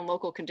heavily on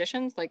local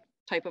conditions, like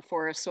type of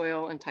forest,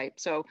 soil, and type.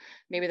 So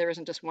maybe there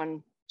isn't just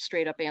one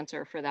straight up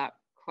answer for that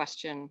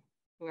question,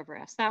 whoever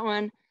asked that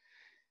one.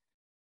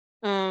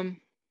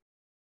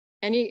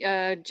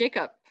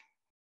 Jacob?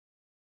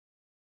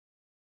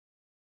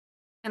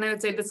 And I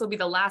would say this will be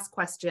the last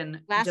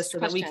question, just so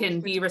that we can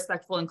be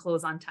respectful and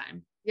close on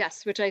time.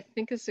 Yes, which I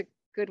think is a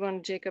good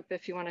one, Jacob,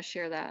 if you want to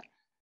share that.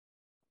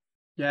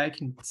 Yeah, I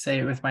can say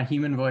it with my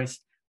human voice.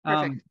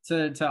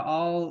 To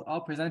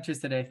all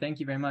presenters today, thank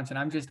you very much.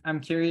 And I'm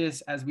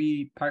curious, as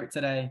we part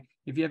today,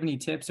 if you have any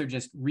tips or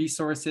just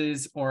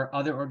resources or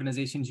other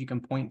organizations you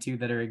can point to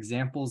that are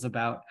examples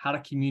about how to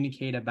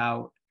communicate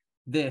about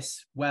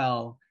this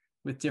well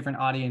with different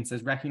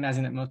audiences,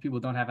 recognizing that most people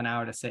don't have an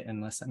hour to sit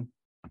and listen.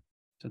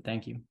 So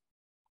thank you.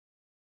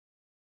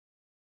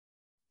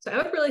 So I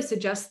would really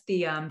suggest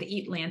the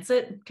Eat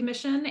Lancet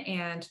Commission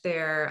and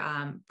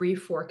their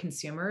brief for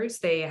consumers.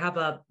 They have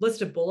a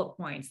list of bullet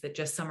points that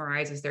just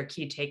summarizes their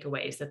key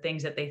takeaways, the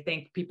things that they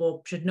think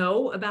people should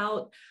know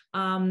about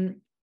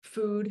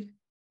food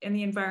and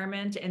the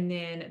environment, and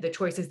then the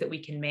choices that we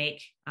can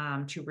make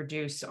to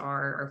reduce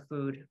our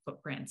food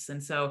footprints.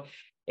 And so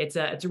it's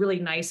a really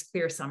nice,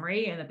 clear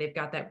summary, and that they've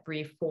got that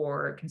brief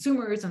for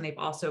consumers, and they've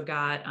also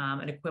got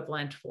an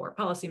equivalent for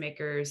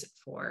policymakers,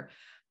 for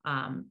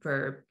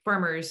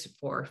farmers,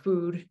 for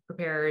food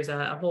preparers,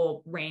 a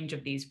whole range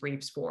of these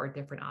briefs for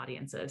different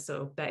audiences.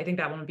 So I think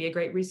that one would be a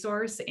great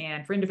resource.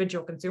 And for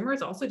individual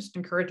consumers, also just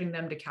encouraging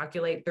them to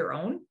calculate their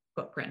own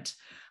footprint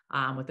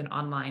with an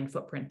online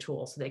footprint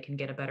tool, so they can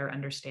get a better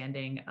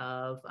understanding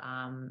of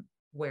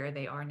where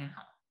they are now.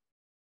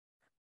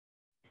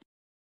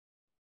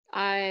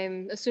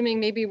 I'm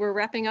assuming maybe we're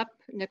wrapping up.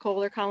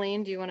 Nicole or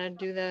Colleen, do you want to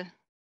do the...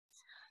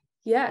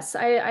 Yes,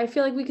 I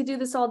feel like we could do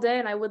this all day,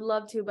 and I would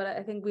love to, but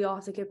I think we all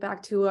have to get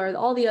back to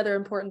all the other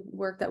important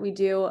work that we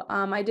do.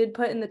 I did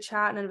put in the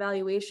chat an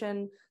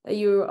evaluation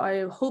that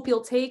I hope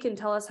you'll take and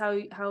tell us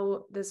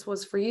how this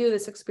was for you,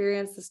 this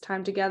experience, this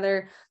time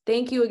together.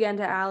 Thank you again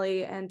to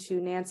Allie and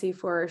to Nancy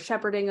for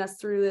shepherding us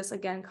through this,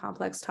 again,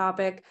 complex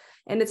topic.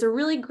 And it's a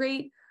really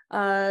great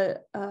a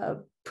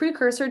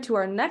precursor to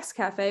our next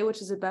cafe,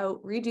 which is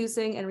about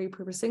reducing and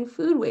repurposing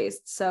food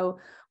waste. So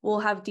we'll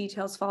have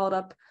details followed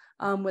up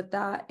with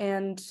that.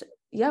 And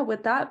yeah,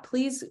 with that,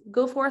 please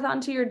go forth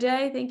onto your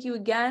day. Thank you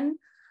again.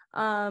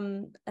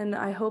 And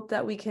I hope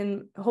that we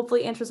can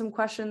hopefully answer some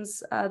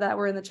questions that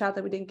were in the chat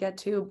that we didn't get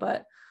to,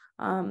 but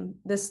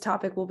this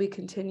topic will be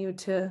continued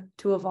to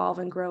evolve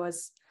and grow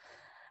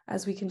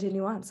as we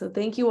continue on. So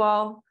thank you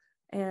all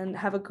and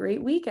have a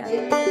great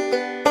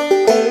weekend.